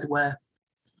comes to a head where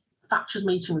Thatcher's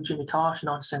meeting with Jimmy Carter in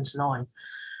 1979,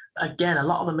 again, a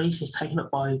lot of the meeting is taken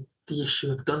up by the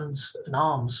issue of guns and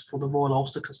arms for the Royal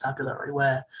Ulster Constabulary,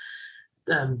 where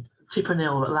Tip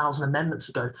O'Neill allows an amendment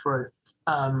to go through.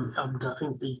 And I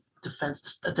think the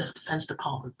Defence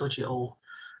Department budget or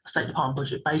State Department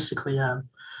budget, basically,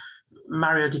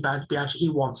 Mario Di Biagio, he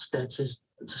wants there to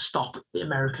stop the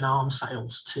American arms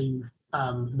sales to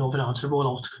Northern Ireland, to Royal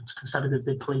Ulster Constabulary,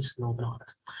 the police of Northern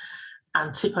Ireland.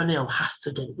 And Tip O'Neill has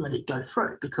to let it go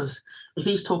through, because if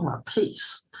he's talking about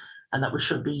peace and that we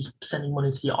shouldn't be sending money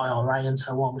to the IRA and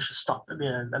so on, we should stop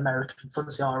American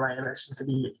funds, the IRA, and everything for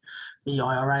the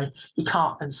IRA, he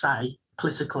can't then say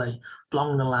politically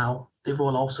belong and allow the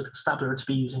Royal Ulster Constabulary to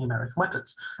be using American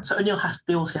weapons. So O'Neill has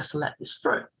to let this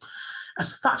through.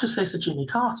 As Thatcher says to Jimmy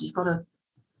Carter, you've got to,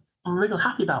 I'm really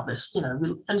unhappy about this,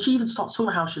 and she even starts talking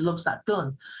about how she loves that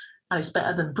gun and it's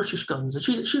better than British guns.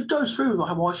 And she goes through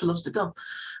why she loves the gun.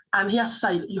 And he has to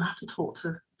say, you have to talk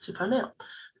to Tip O'Neill,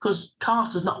 because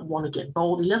Carter does not want to get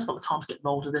involved. He hasn't got the time to get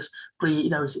involved with this, but he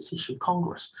knows it's issue of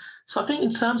Congress. So I think in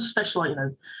terms, especially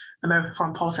like, American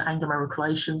foreign policy, Anglo-American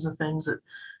relations and things, that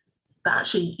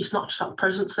actually it's not just about the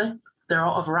presidency. There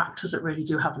are other actors that really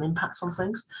do have an impact on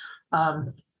things.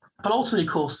 But ultimately,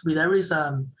 of course, there is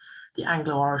the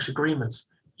Anglo-Irish agreements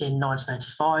in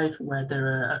 1985,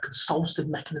 where a consultative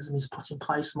mechanism is put in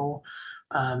place more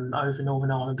over Northern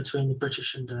Ireland between the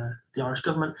British and the Irish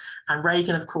government. And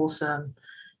Reagan, of course,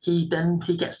 he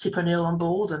gets Tip O'Neill on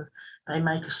board, and they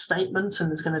make a statement, and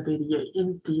there's going to be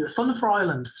the Fund for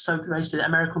Ireland. So basically, the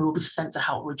American will be sent to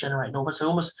help regenerate Northern. So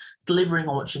almost delivering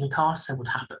on what Jimmy Carter said would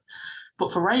happen.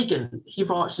 But for Reagan, he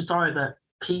writes the story that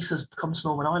peace has come to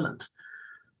Northern Ireland.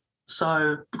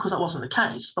 So because that wasn't the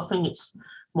case, I think it's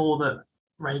more that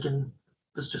Reagan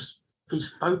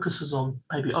his focus is on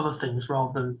maybe other things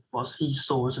rather than what he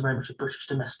saw as a very much a British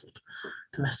domestic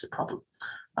problem.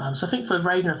 So I think for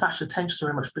Reagan and Thatcher, the tensions are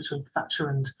very much between Thatcher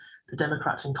and the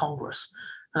Democrats in Congress.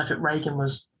 And I think Reagan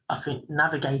was,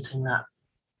 navigating that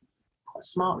quite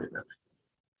smartly, really.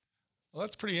 Well,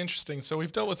 that's pretty interesting. So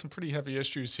we've dealt with some pretty heavy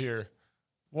issues here.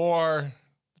 War,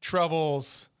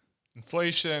 troubles,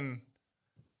 inflation.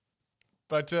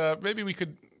 But maybe we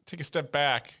could take a step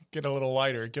back, get a little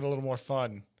lighter, get a little more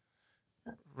fun.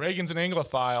 Reagan's an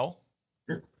Anglophile.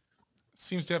 Yep.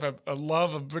 Seems to have a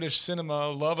love of British cinema,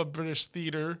 a love of British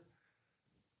theater.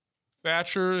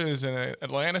 Thatcher is an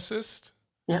Atlanticist.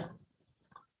 Yeah.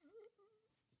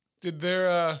 Did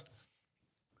their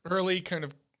early kind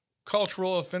of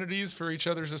cultural affinities for each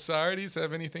other's societies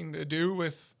have anything to do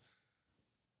with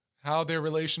how their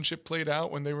relationship played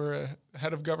out when they were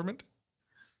head of government?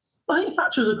 I think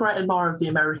Thatcher was a great admirer of the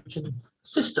American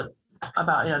system,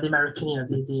 about the American,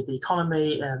 the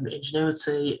economy,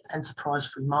 ingenuity, enterprise,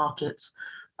 free markets,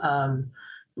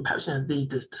 perhaps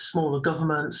the smaller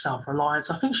government, self-reliance.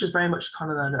 I think she was very much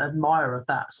kind of an admirer of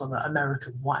that sort of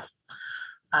American way,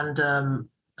 and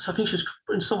so I think she was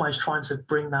in some ways trying to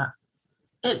bring that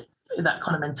that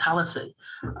kind of mentality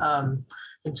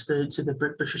into the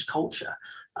British culture,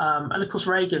 and of course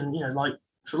Reagan, like.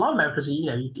 For a lot of Americans,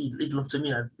 he'd love to,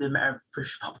 the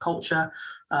British pop culture.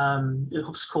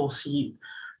 Of course, he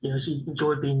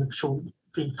enjoyed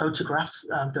being photographed,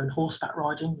 going horseback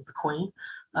riding with the Queen.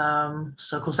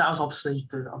 So, of course, that was obviously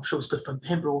good. I'm sure it's good for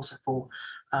him, but also for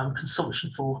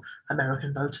consumption for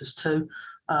American voters too.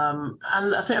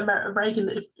 And I think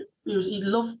Reagan, he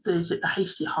loved the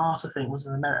Hasty Heart. I think was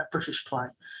an British play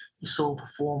he saw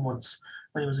perform once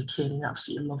when he was a kid, and he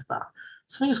absolutely loved that.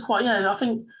 So I think it's quite, I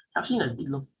think. Absolutely, he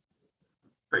loved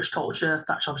British culture.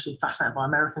 Thatcher obviously fascinated by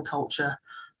American culture.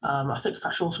 I think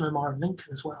Thatcher also admired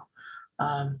Lincoln as well.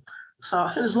 So I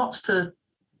think there's lots to.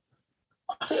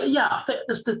 I think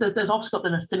there's obviously got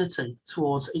an affinity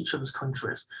towards each other's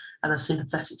countries, and they're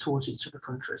sympathetic towards each other's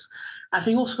countries. I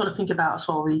think also got to think about as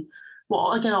well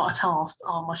what again I tell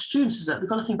my students is that we've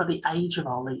got to think about the age of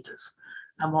our leaders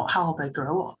and how they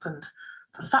grow up. And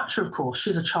for Thatcher, of course,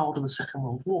 she's a child of the Second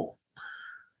World War.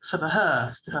 So for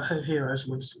her hero is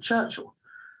Winston Churchill.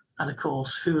 And of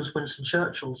course, who was Winston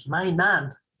Churchill's main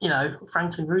man?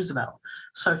 Franklin Roosevelt.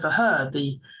 So for her,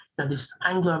 this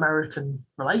Anglo-American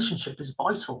relationship is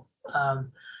vital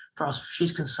from far as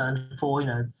she's concerned, for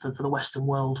for the Western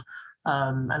world,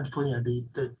 and for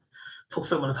the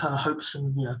fulfillment of her hopes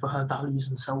and for her values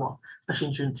and so on,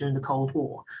 especially during the Cold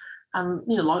War. And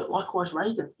likewise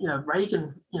Reagan.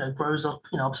 Reagan grows up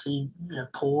obviously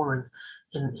poor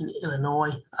and in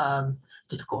Illinois,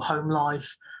 difficult home life.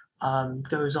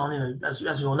 Goes on as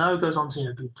you all know, goes on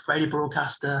to be radio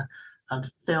broadcaster,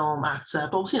 film actor,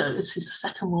 but also he's a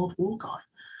Second World War guy.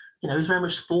 He's very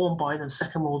much formed by the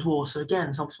Second World War. So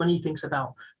again, when he thinks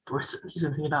about Britain, he's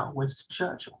going to think about Winston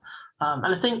Churchill.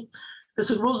 And I think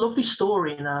there's a real lovely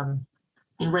story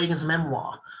in Reagan's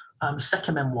memoir, his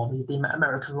second memoir, The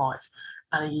American Life.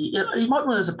 And he might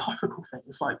know those apocryphal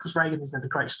things, like, because Reagan is the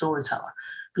great storyteller.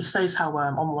 He says how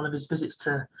on one of his visits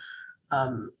to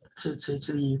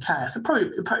the UK, I think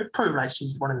probably relates to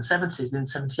one in the 70s, in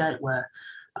 78, where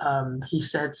he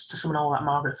said to someone, like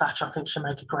Margaret Thatcher, I think she'll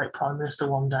make a great prime minister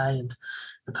one day. And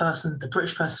the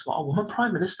British person says, well, a woman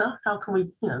prime minister? How can we,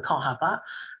 can't have that?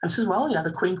 And he says, well,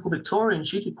 the Queen called Victoria and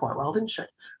she did quite well, didn't she?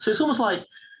 So it's almost like,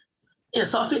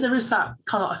 so I think there is that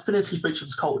kind of affinity for each of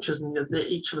us cultures, and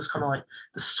each of us kind of like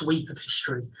the sweep of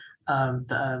history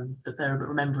that they're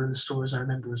remembering, the stories I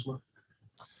remember as well.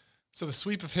 So the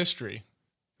sweep of history,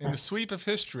 in the sweep of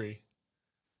history,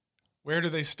 where do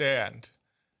they stand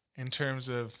in terms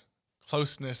of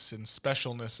closeness and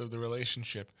specialness of the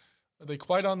relationship? Are they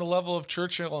quite on the level of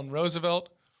Churchill and Roosevelt,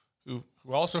 who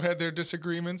also had their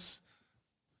disagreements?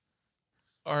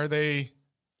 Are they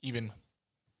even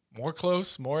more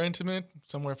close, more intimate,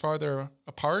 somewhere farther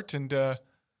apart? And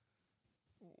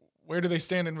where do they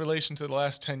stand in relation to the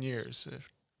last 10 years?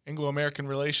 Anglo-American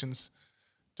relations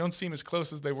don't seem as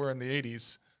close as they were in the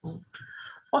 80s. Well,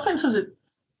 I think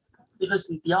because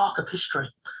the arc of history,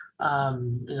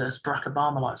 as Barack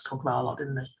Obama likes to talk about a lot,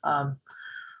 didn't he?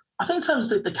 I think in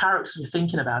terms of the characters we're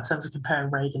thinking about, in terms of comparing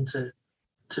Reagan to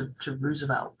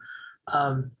Roosevelt,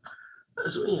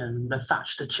 as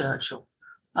Thatcher to Churchill,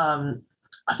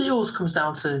 I think it always comes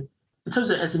down to, in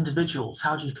terms of as individuals,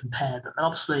 how do you compare them? And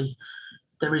obviously,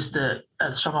 there is the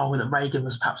strong argument that Reagan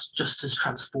was perhaps just as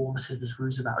transformative as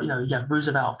Roosevelt. You have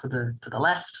Roosevelt for the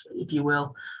left, if you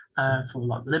will, for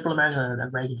like liberal America,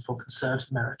 and Reagan for conservative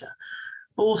America.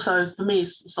 But also, for me,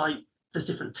 it's like there's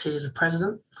different tiers of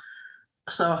president.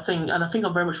 So I think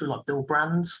I'm very much with like Bill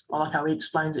Brands. I like how he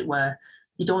explains it, where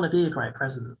you don't want to be a great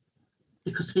president,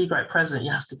 because to be a great president,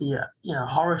 you has to be a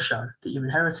horror show that you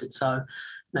inherited. So,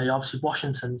 obviously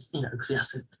Washington's, because he has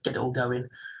to get it all going.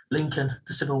 Lincoln,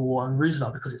 the Civil War, and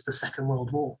Roosevelt because it's the Second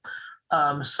World War.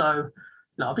 So,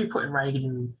 I'll be putting Reagan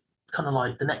in kind of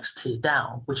like the next tier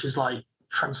down, which is like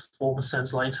transform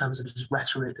sense, like in terms of his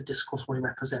rhetoric, the discourse, what he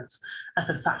represents. And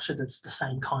for Thatcher, that's the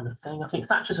same kind of thing. I think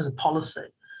Thatcher has a policy.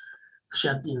 She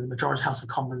had, the majority House of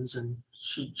Commons, and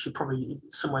she probably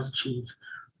in some ways achieved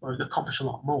or accomplished a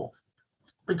lot more.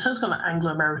 But in terms of kind of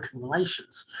Anglo-American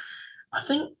relations, I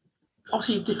think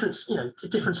obviously different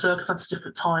circumstances,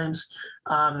 different times.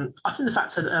 I think the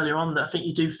fact said earlier on that I think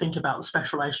you do think about the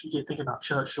special relation, you do think about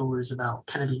Churchill, Roosevelt,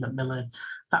 Kennedy, Macmillan,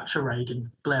 Thatcher, Reagan,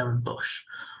 Blair, and Bush.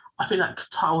 I think that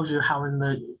tells you how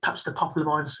in perhaps the popular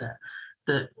mindset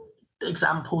that the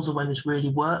examples of when this really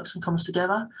works and comes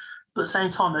together. But at the same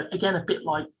time, again, a bit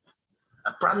like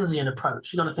a Brandsian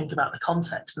approach, you've got to think about the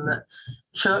context, and that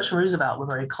Churchill and Roosevelt were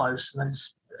very close, and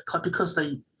because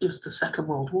it was the Second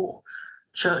World War.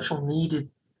 Churchill needed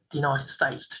the United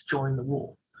States to join the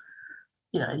war.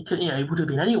 He would have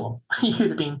been anyone. He would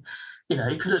have been,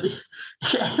 he could have been,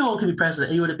 anyone could be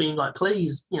president. He would have been like,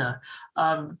 please,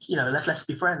 let's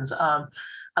be friends.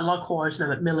 And likewise,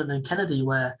 Macmillan and Kennedy,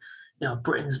 where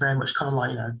Britain is very much kind of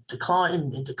like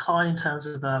decline in terms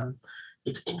of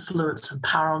its influence and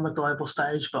power on the global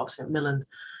stage. But obviously Macmillan,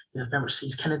 very much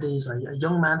sees Kennedy as a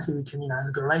young man who can has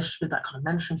a good relationship with, that kind of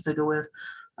mentoring figure with.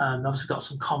 Obviously got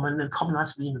some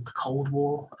commonalities of the Cold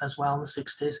War as well in the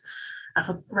 60s. And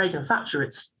for Reagan and Thatcher,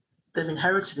 they've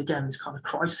inherited again this kind of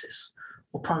crisis,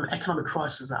 or primary economic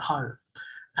crisis at home,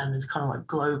 and this kind of like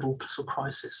global political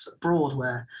crisis abroad,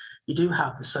 where you do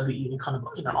have the Soviet Union kind of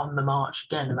on the march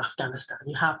again in Afghanistan.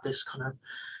 You have this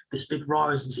big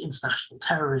rise into international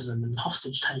terrorism and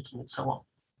hostage taking and so on.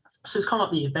 So it's kind of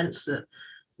like the events that,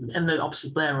 and then obviously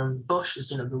Blair and Bush is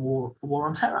the war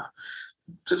on terror.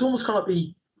 So it's almost kind of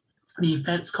the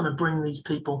events kind of bring these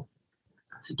people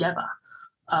together.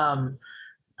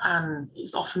 And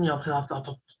it's often, I've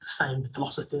the same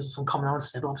philosophies and some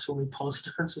commonalities, but obviously all the policy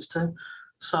differences too.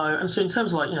 So in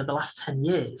terms of like, the last 10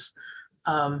 years,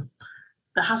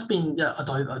 there has been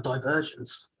a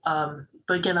divergence. But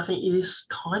again, I think it is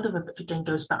kind of, again,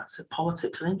 goes back to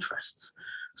politics and interests.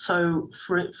 So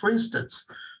for instance,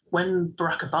 when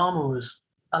Barack Obama was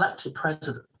elected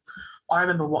president, I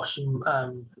remember watching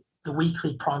the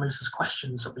weekly Prime Minister's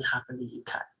questions that we have in the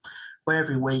UK, where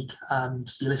every week, so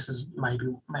your listeners may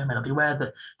or may not be aware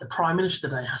that the Prime Minister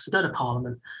today has to go to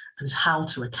Parliament and is held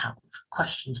to account for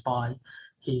questions by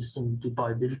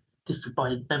by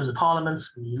members of Parliament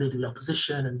and the Leader of the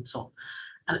Opposition and so on.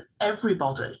 And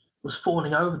everybody was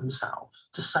falling over themselves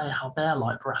to say how they're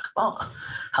like Barack Obama,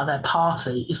 how their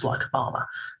party is like Obama.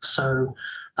 So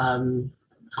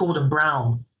Gordon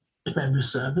Brown, if memory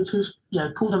serves,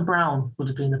 Gordon Brown would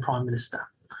have been the Prime Minister.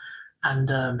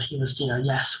 And he was,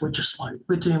 yes, we're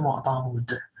doing what Obama would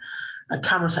do. And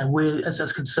Cameron saying, we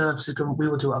as Conservatives, we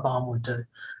will do what Obama would do.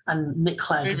 And Nick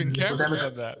Clegg. David Cameron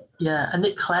said that. Yeah, and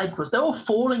Nick Clegg they were all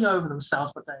falling over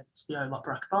themselves, but they, like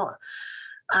Barack Obama.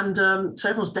 And so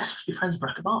everyone's desperate to be friends with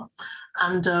Barack Obama.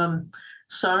 And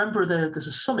so I remember there's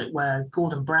a summit where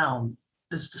Gordon Brown,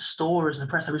 there's the stories in the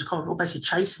press, he was kind of basically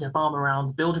chasing Obama around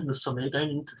the building of the summit, going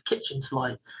into the kitchen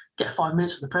to get 5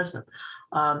 minutes with the president.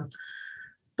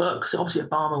 But because obviously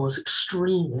Obama was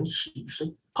extremely,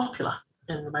 hugely popular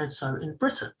and remained so in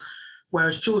Britain.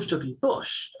 Whereas George W.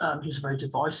 Bush, who's a very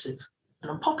divisive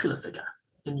and unpopular figure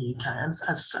in the UK, and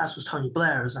as was Tony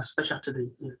Blair, especially after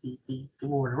the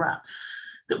war in Iraq,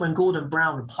 that when Gordon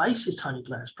Brown replaces Tony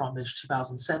Blair as Prime Minister in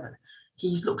 2007,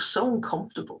 he looks so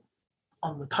uncomfortable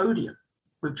on the podium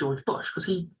with George Bush because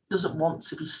he doesn't want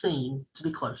to be seen to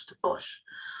be close to Bush.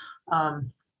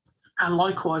 And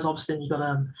likewise, obviously, you've got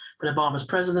when Obama's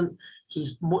president,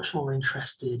 he's much more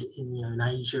interested in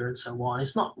Asia and so on.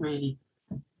 He's not really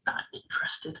that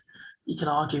interested. You can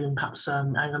argue, and perhaps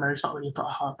Anglo-America's not really a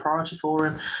high priority for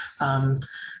him,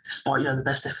 despite the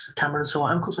best efforts of Cameron and so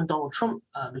on. And of course, when Donald Trump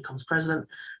becomes president,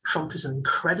 Trump is an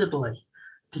incredibly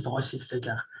divisive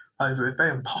figure over a very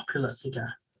unpopular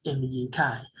figure in the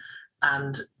UK,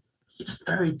 and it's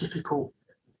very difficult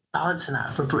balancing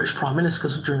that for a British Prime Minister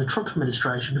because during the Trump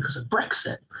administration, because of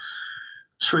Brexit,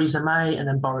 Theresa May and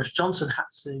then Boris Johnson had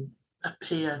to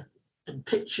appear in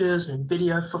pictures and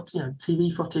video footage,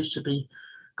 TV footage to be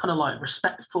kind of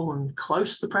respectful and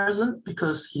close to the president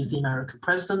because he's the American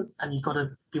president and you've got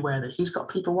to be aware that he's got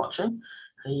people watching.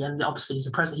 And obviously he's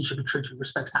the president, he should be treated with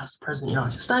respect as the president of the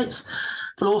United States,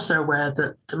 but also aware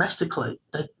that domestically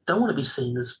they don't want to be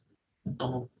seen as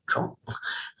Donald Trump.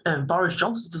 And Boris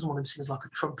Johnson doesn't want to be seen as like a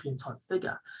Trumpian type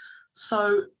figure.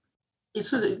 So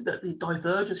it's really that the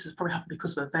divergences probably happen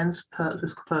because of events,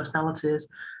 political personalities,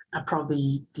 and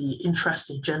probably the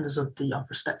interesting agendas of the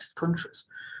respective countries.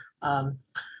 But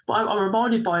I'm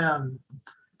reminded by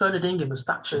Bernard Ingham was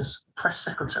Thatcher's press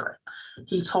secretary.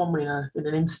 He told me in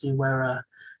an interview where it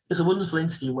was a wonderful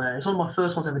interview where it's one of my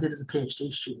first ones I ever did as a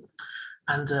PhD student.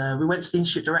 And we went to the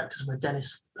institute directors where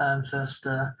Dennis first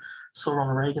saw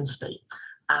Ronald Reagan speak.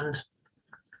 And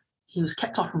he was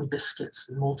kept offering me biscuits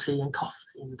and more tea and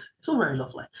coffee, and it was all very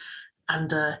lovely.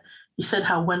 And he said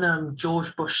how when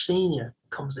George Bush Sr.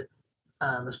 comes in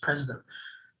as president,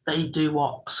 they do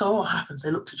what happens.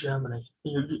 They look to Germany.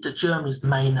 Germany's the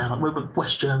main ally. We're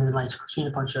West Germany later,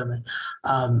 unified Germany,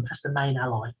 as the main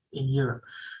ally in Europe.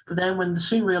 But then when they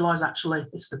soon realise actually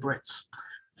it's the Brits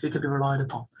who could be relied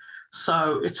upon.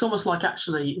 So it's almost like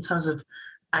actually in terms of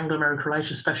Anglo-American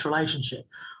relations, special relationship,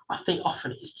 I think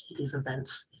often it is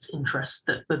events, it's interest,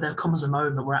 but there comes a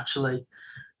moment where actually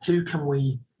who can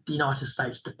we, the United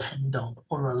States, depend on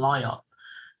or rely on?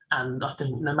 And I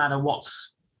think no matter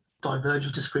what's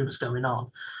divergent disagreements going on,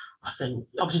 I think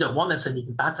obviously you don't want necessarily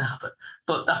anything bad to happen,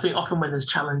 but I think often when there's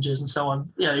challenges and so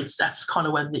on, that's kind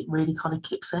of when it really kind of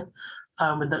kicks in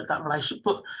with that relationship.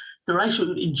 But the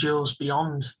relationship endures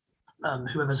beyond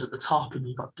whoever's at the top, and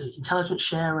you've got the intelligence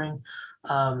sharing.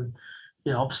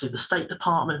 Obviously the State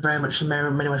Department very much in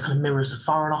many ways kind of mirrors the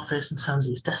Foreign Office in terms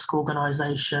of its desk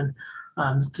organisation.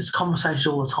 There's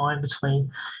conversation all the time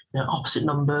between opposite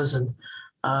numbers and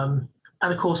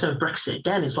of course Brexit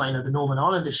again is like the Northern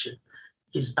Ireland issue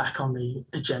is back on the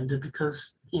agenda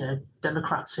because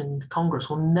Democrats in Congress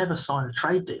will never sign a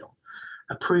trade deal,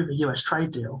 approve a US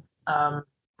trade deal,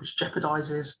 which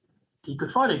jeopardises the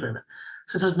Good Friday Agreement.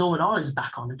 So it says Northern Ireland is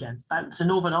back on again. Back to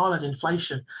Northern Ireland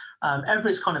inflation.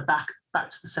 Everything's kind of back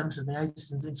to the 70s and the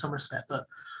 80s in some respect. But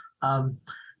so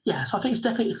I think it's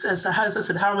definitely, as I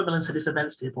said, Harold Macmillan said, it's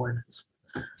events to avoid events.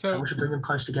 So we should bring them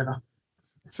close together.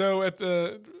 So at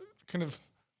the kind of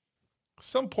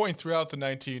some point throughout the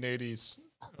 1980s,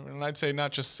 and I'd say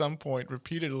not just some point,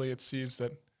 repeatedly it seems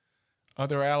that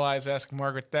other allies ask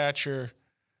Margaret Thatcher,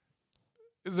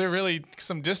 is there really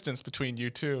some distance between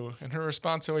you two? And her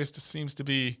response always seems to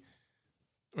be,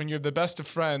 when you're the best of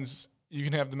friends, you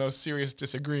can have the most serious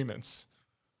disagreements.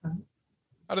 Mm-hmm.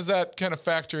 How does that kind of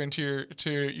factor into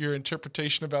your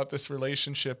interpretation about this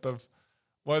relationship of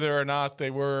whether or not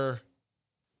they were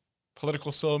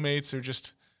political soulmates or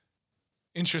just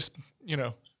interest,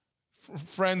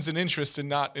 friends in interest and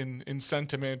not in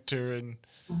sentiment or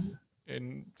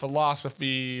in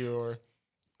philosophy or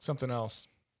something else?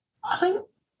 I think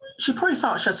she probably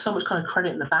felt she had so much kind of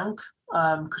credit in the bank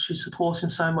because she's supporting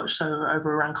so much. So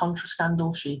over Iran-Contra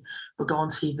scandal, she would go on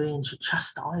TV and she'd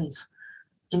chastise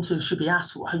she'd be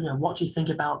asked, what do you think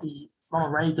about the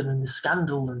Ronald Reagan and the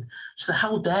scandal? And she said,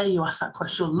 how dare you ask that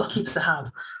question? You're lucky to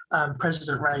have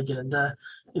President Reagan. And,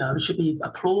 it should be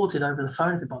applauded over the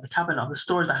phone by the cabinet. The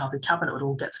stories about how the cabinet would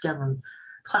all get together and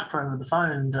clap her over the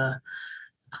phone. And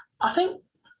I think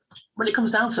when it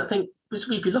comes down to it, I think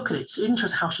if you look at it, it's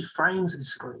interesting how she frames the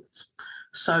disagreements.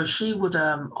 So she would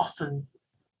often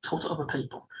talk to other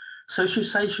people. So she would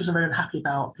say she was very unhappy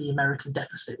about the American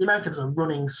deficit. The American was a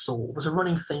running sore, was a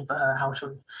running theme for her, how she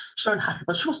was unhappy,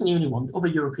 but she wasn't the only one. Other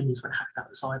Europeans weren't happy about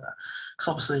this either. Because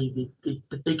obviously the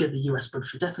bigger the US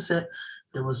budgetary deficit,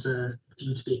 there was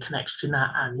due to be a connection between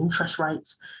that and interest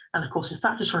rates. And of course, in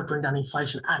fact, just trying to bring down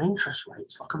inflation and interest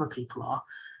rates like other people are,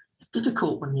 it's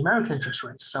difficult when the American interest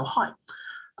rates are so high.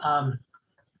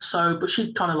 But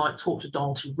she'd kind of like talk to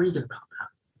Donald T. Reagan about that.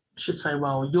 She'd say,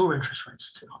 well, your interest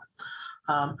rates are too high.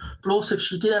 But also, if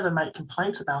she did ever make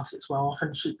complaints about it as well,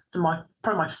 often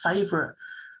probably my favourite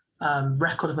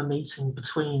record of a meeting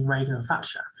between Reagan and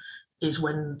Thatcher is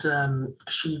when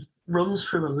she runs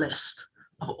through a list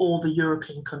of all the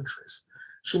European countries.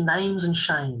 She names and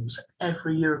shames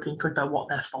every European country about what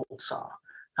their faults are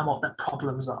and what their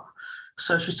problems are.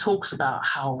 So she talks about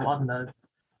how, I don't know,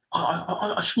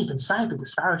 I shouldn't even say it,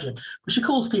 disparaging, but she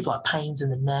calls people like pains in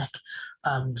the neck,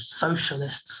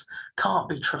 socialists, can't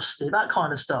be trusted, that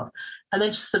kind of stuff. And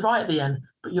then she said right at the end,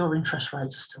 but your interest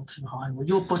rates are still too high, or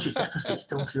your budget deficit is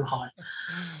still too high.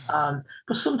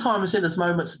 But sometimes there's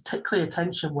moments of clear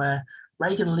tension where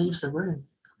Reagan leaves the room.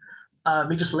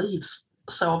 He just leaves.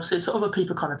 So obviously, so other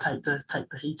people kind of take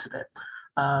the heat of it.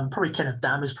 Probably Kenneth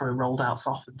Dam is probably rolled out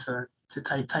so often to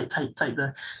take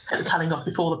the telling off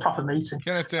before the proper meeting.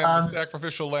 Kenneth Dam, the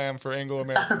sacrificial lamb for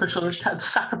Anglo-American.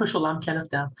 Sacrificial lamb, Kenneth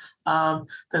Dam.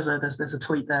 There's a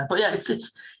tweet there, but yeah,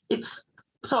 it's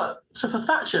so for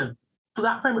Thatcher,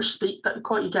 that very much that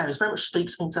quote you gave is very much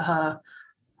speaks into her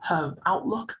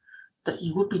outlook, that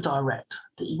you would be direct,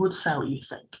 that you would say what you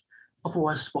think.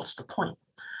 Otherwise, what's the point?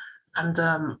 And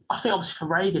I think obviously for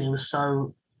Reagan, he was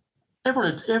so.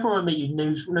 Everyone would meet you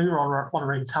knew Ronald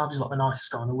Reagan television like the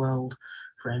nicest guy in the world,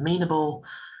 very amenable.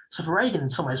 So for Reagan, in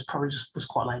some ways, probably just was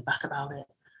quite laid back about it.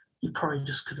 He probably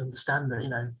just could understand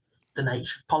that, the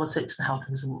nature of politics and how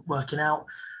things are working out.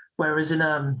 Whereas in,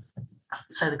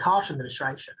 say, the Carter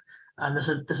administration, there's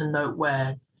a note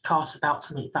where Carter's about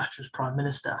to meet Thatcher as Prime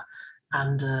Minister,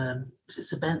 and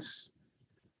it's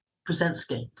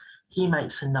Brzezinski. He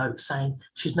makes a note saying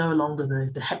she's no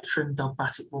longer the hectoring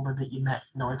dogmatic woman that you met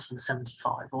in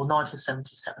 1975 or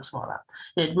 1977, something like that.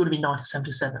 Yeah, it would have been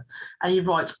 1977. And he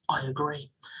writes, I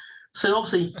agree. So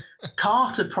obviously,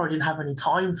 Carter probably didn't have any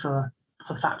time for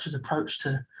Thatcher's approach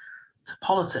to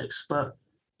politics, but,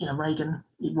 Reagan,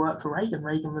 he worked for Reagan.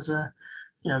 Reagan was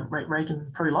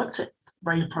Reagan probably liked it.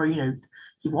 Reagan probably,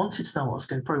 he wanted to know what was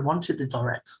going on, probably wanted the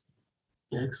direct.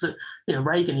 Because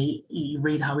Reagan, you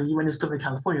read how when he was governor of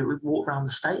California, he would walk around the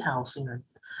state house,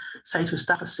 say to his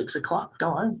staff at 6 o'clock,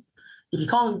 go home. If you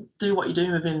can't do what you're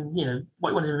doing within, what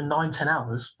you want to do in 9-10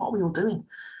 hours, what are we all doing?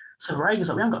 So Reagan's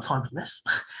like, we haven't got time for this.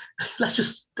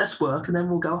 let's work and then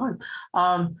we'll go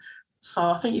home. So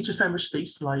I think it just very much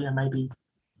speaks to maybe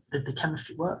the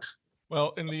chemistry works.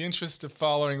 Well, in the interest of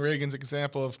following Reagan's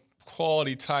example of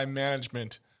quality time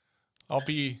management, I'll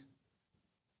be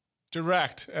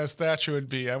direct as Thatcher would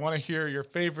be. I want to hear your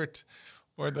favorite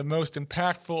or the most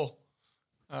impactful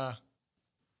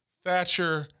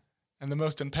Thatcher and the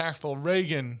most impactful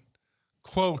Reagan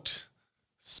quote,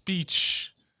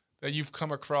 speech that you've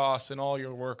come across in all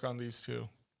your work on these two.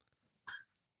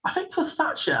 I think for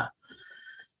Thatcher,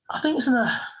 I think it's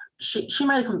she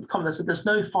made a comment that there's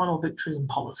no final victory in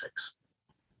politics.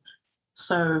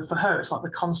 So for her, it's like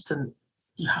the constant,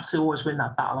 you have to always win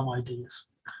that battle of ideas.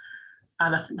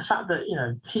 And I think the fact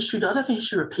that, history, I don't think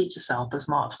history repeats itself, but as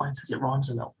Mark Twain says, it rhymes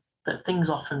a little. That things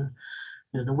often,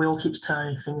 the wheel keeps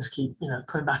turning, things keep,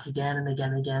 coming back again and again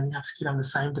and again. You have to keep having the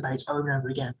same debates over and over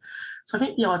again. So I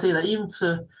think the idea that even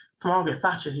for Margaret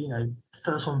Thatcher,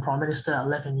 first one Prime Minister,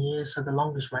 11 years, so the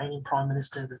longest reigning Prime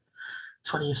Minister of the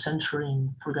 20th century, and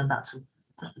probably going back to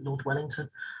Lord Wellington,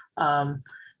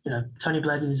 Tony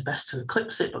Blair did his best to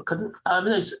eclipse it, but couldn't.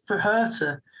 For her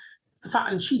the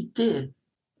fact, and she did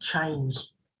change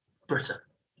Britain.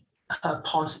 Her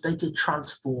policy, they did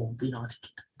transform the United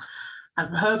Kingdom. And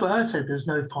for her to say there's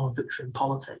no final victory in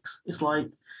politics, it's like,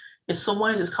 in some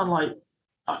ways it's kind of like,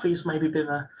 I think it's maybe a bit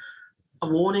of a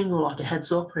warning or like a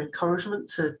heads up or encouragement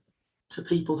to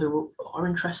people who are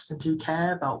interested and do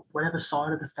care about whatever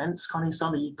side of the fence, kind of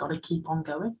something that you've got to keep on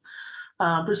going.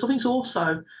 But something's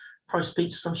also probably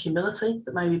speaks to some humility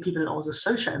that maybe people don't always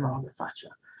associate with Margaret Thatcher.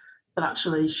 But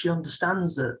actually, she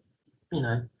understands that,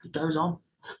 it goes on.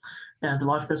 Yeah, the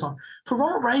life goes on. For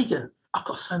Ronald Reagan, I've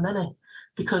got so many.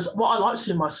 Because what I like to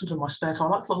do in my spare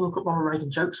time, I like to look at Ronald Reagan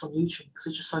jokes on YouTube because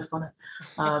it's just so funny.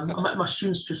 My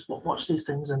students just watch these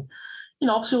things, and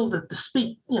obviously all the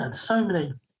speak. There's so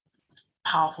many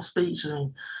powerful speeches. I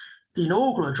mean, the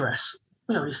inaugural address.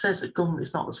 He says that government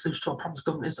is not the solution to our problems.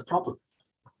 Government is the problem.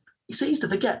 It's easy to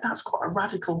forget that's quite a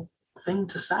radical thing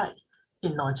to say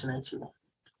in 1981.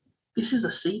 This is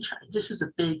a sea change. This is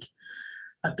a big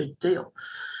deal.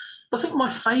 But I think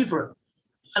my favourite,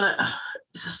 and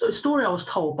it's a story I was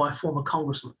told by a former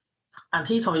congressman, and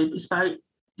he told me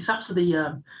it's after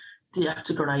the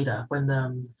after Grenada when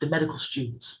the medical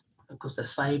students, because they're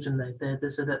saved and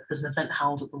there's an event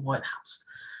held at the White House,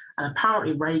 and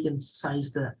apparently Reagan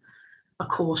says that, of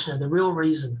course, the real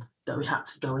reason that we had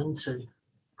to go into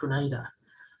Grenada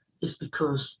is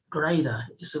because Grenada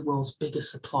is the world's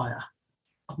biggest supplier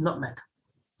of nutmeg.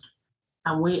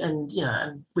 And we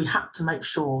had to make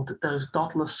sure that those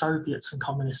godless Soviets and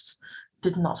communists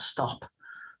did not stop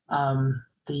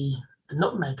the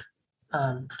nutmeg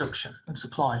production and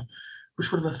supply,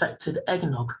 which would have affected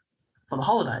eggnog for the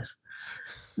holidays.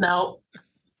 Now,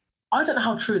 I don't know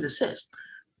how true this is.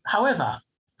 However,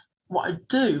 what I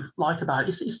do like about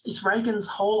it is Reagan's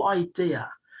whole idea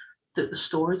that the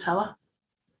storyteller,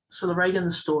 so the Reagan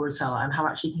the storyteller, and how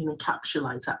actually he can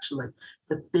encapsulate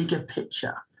the bigger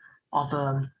picture of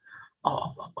the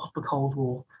Cold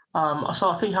War. So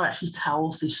I think how it actually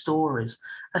tells these stories.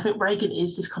 I think Reagan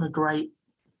is this kind of great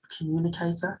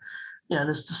communicator.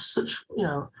 There's just such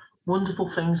wonderful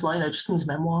things like just in his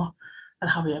memoir and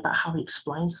how he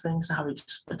explains things and how he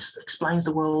explains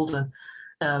the world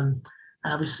and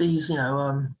how he sees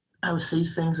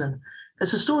things. And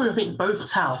there's a story I think both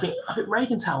tell. I think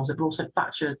Reagan tells it, but also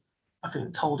Thatcher I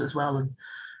think told it as well. And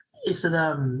it's that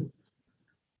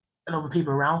and other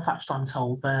people around Thatcher time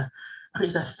told I think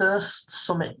it's their first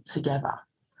summit together,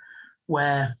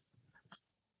 where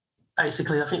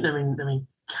basically I think they're in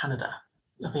Canada.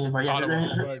 I think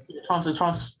they're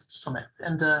trying to summit,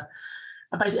 and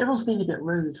basically everyone's being a bit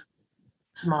rude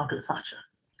to Margaret Thatcher,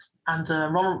 and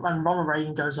Ronald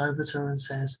Reagan goes over to her and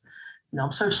says,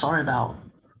 I'm so sorry about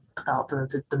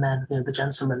the men, the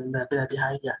gentlemen and their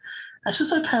behaviour. It's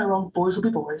just okay, Ron. Boys will be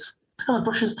boys. Kind of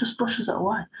brushes it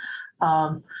away.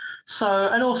 So,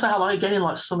 and also how again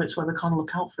in summits where they kind of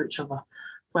look out for each other,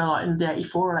 where in the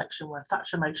 '84 election where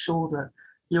Thatcher made sure that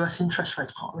US interest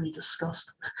rates aren't really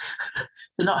discussed.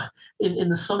 They're not in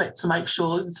the summit to make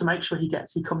sure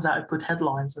he comes out with good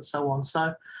headlines and so on.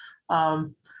 So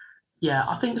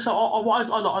I think so.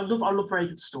 I love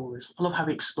Reagan's stories. I love how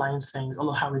he explains things. I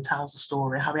love how he tells the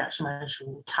story, how he actually managed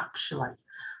to encapsulate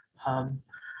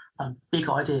big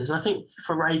ideas. And I think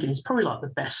for Reagan, he's probably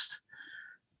the best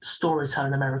storyteller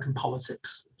in American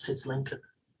politics since Lincoln.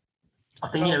 I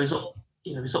think he's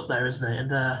up there, isn't he?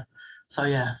 And so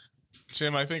yeah.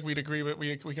 Jim, I think we'd agree, but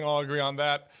we can all agree on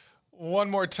that.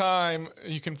 One more time,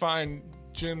 you can find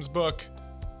Jim's book,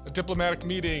 A Diplomatic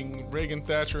Meeting, Reagan,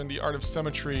 Thatcher, and the Art of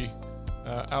Symmetry,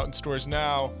 out in stores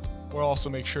now. We'll also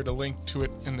make sure to link to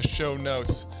it in the show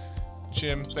notes.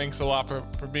 Jim, thanks a lot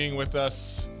for being with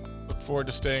us. Look forward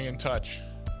to staying in touch.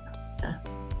 Okay.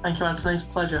 Thank you, Anthony. It's a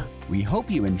pleasure. We hope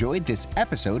you enjoyed this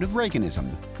episode of Reaganism.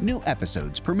 New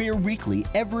episodes premiere weekly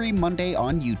every Monday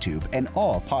on YouTube and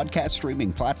all podcast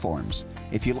streaming platforms.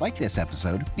 If you like this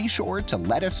episode, be sure to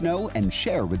let us know and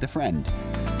share with a friend.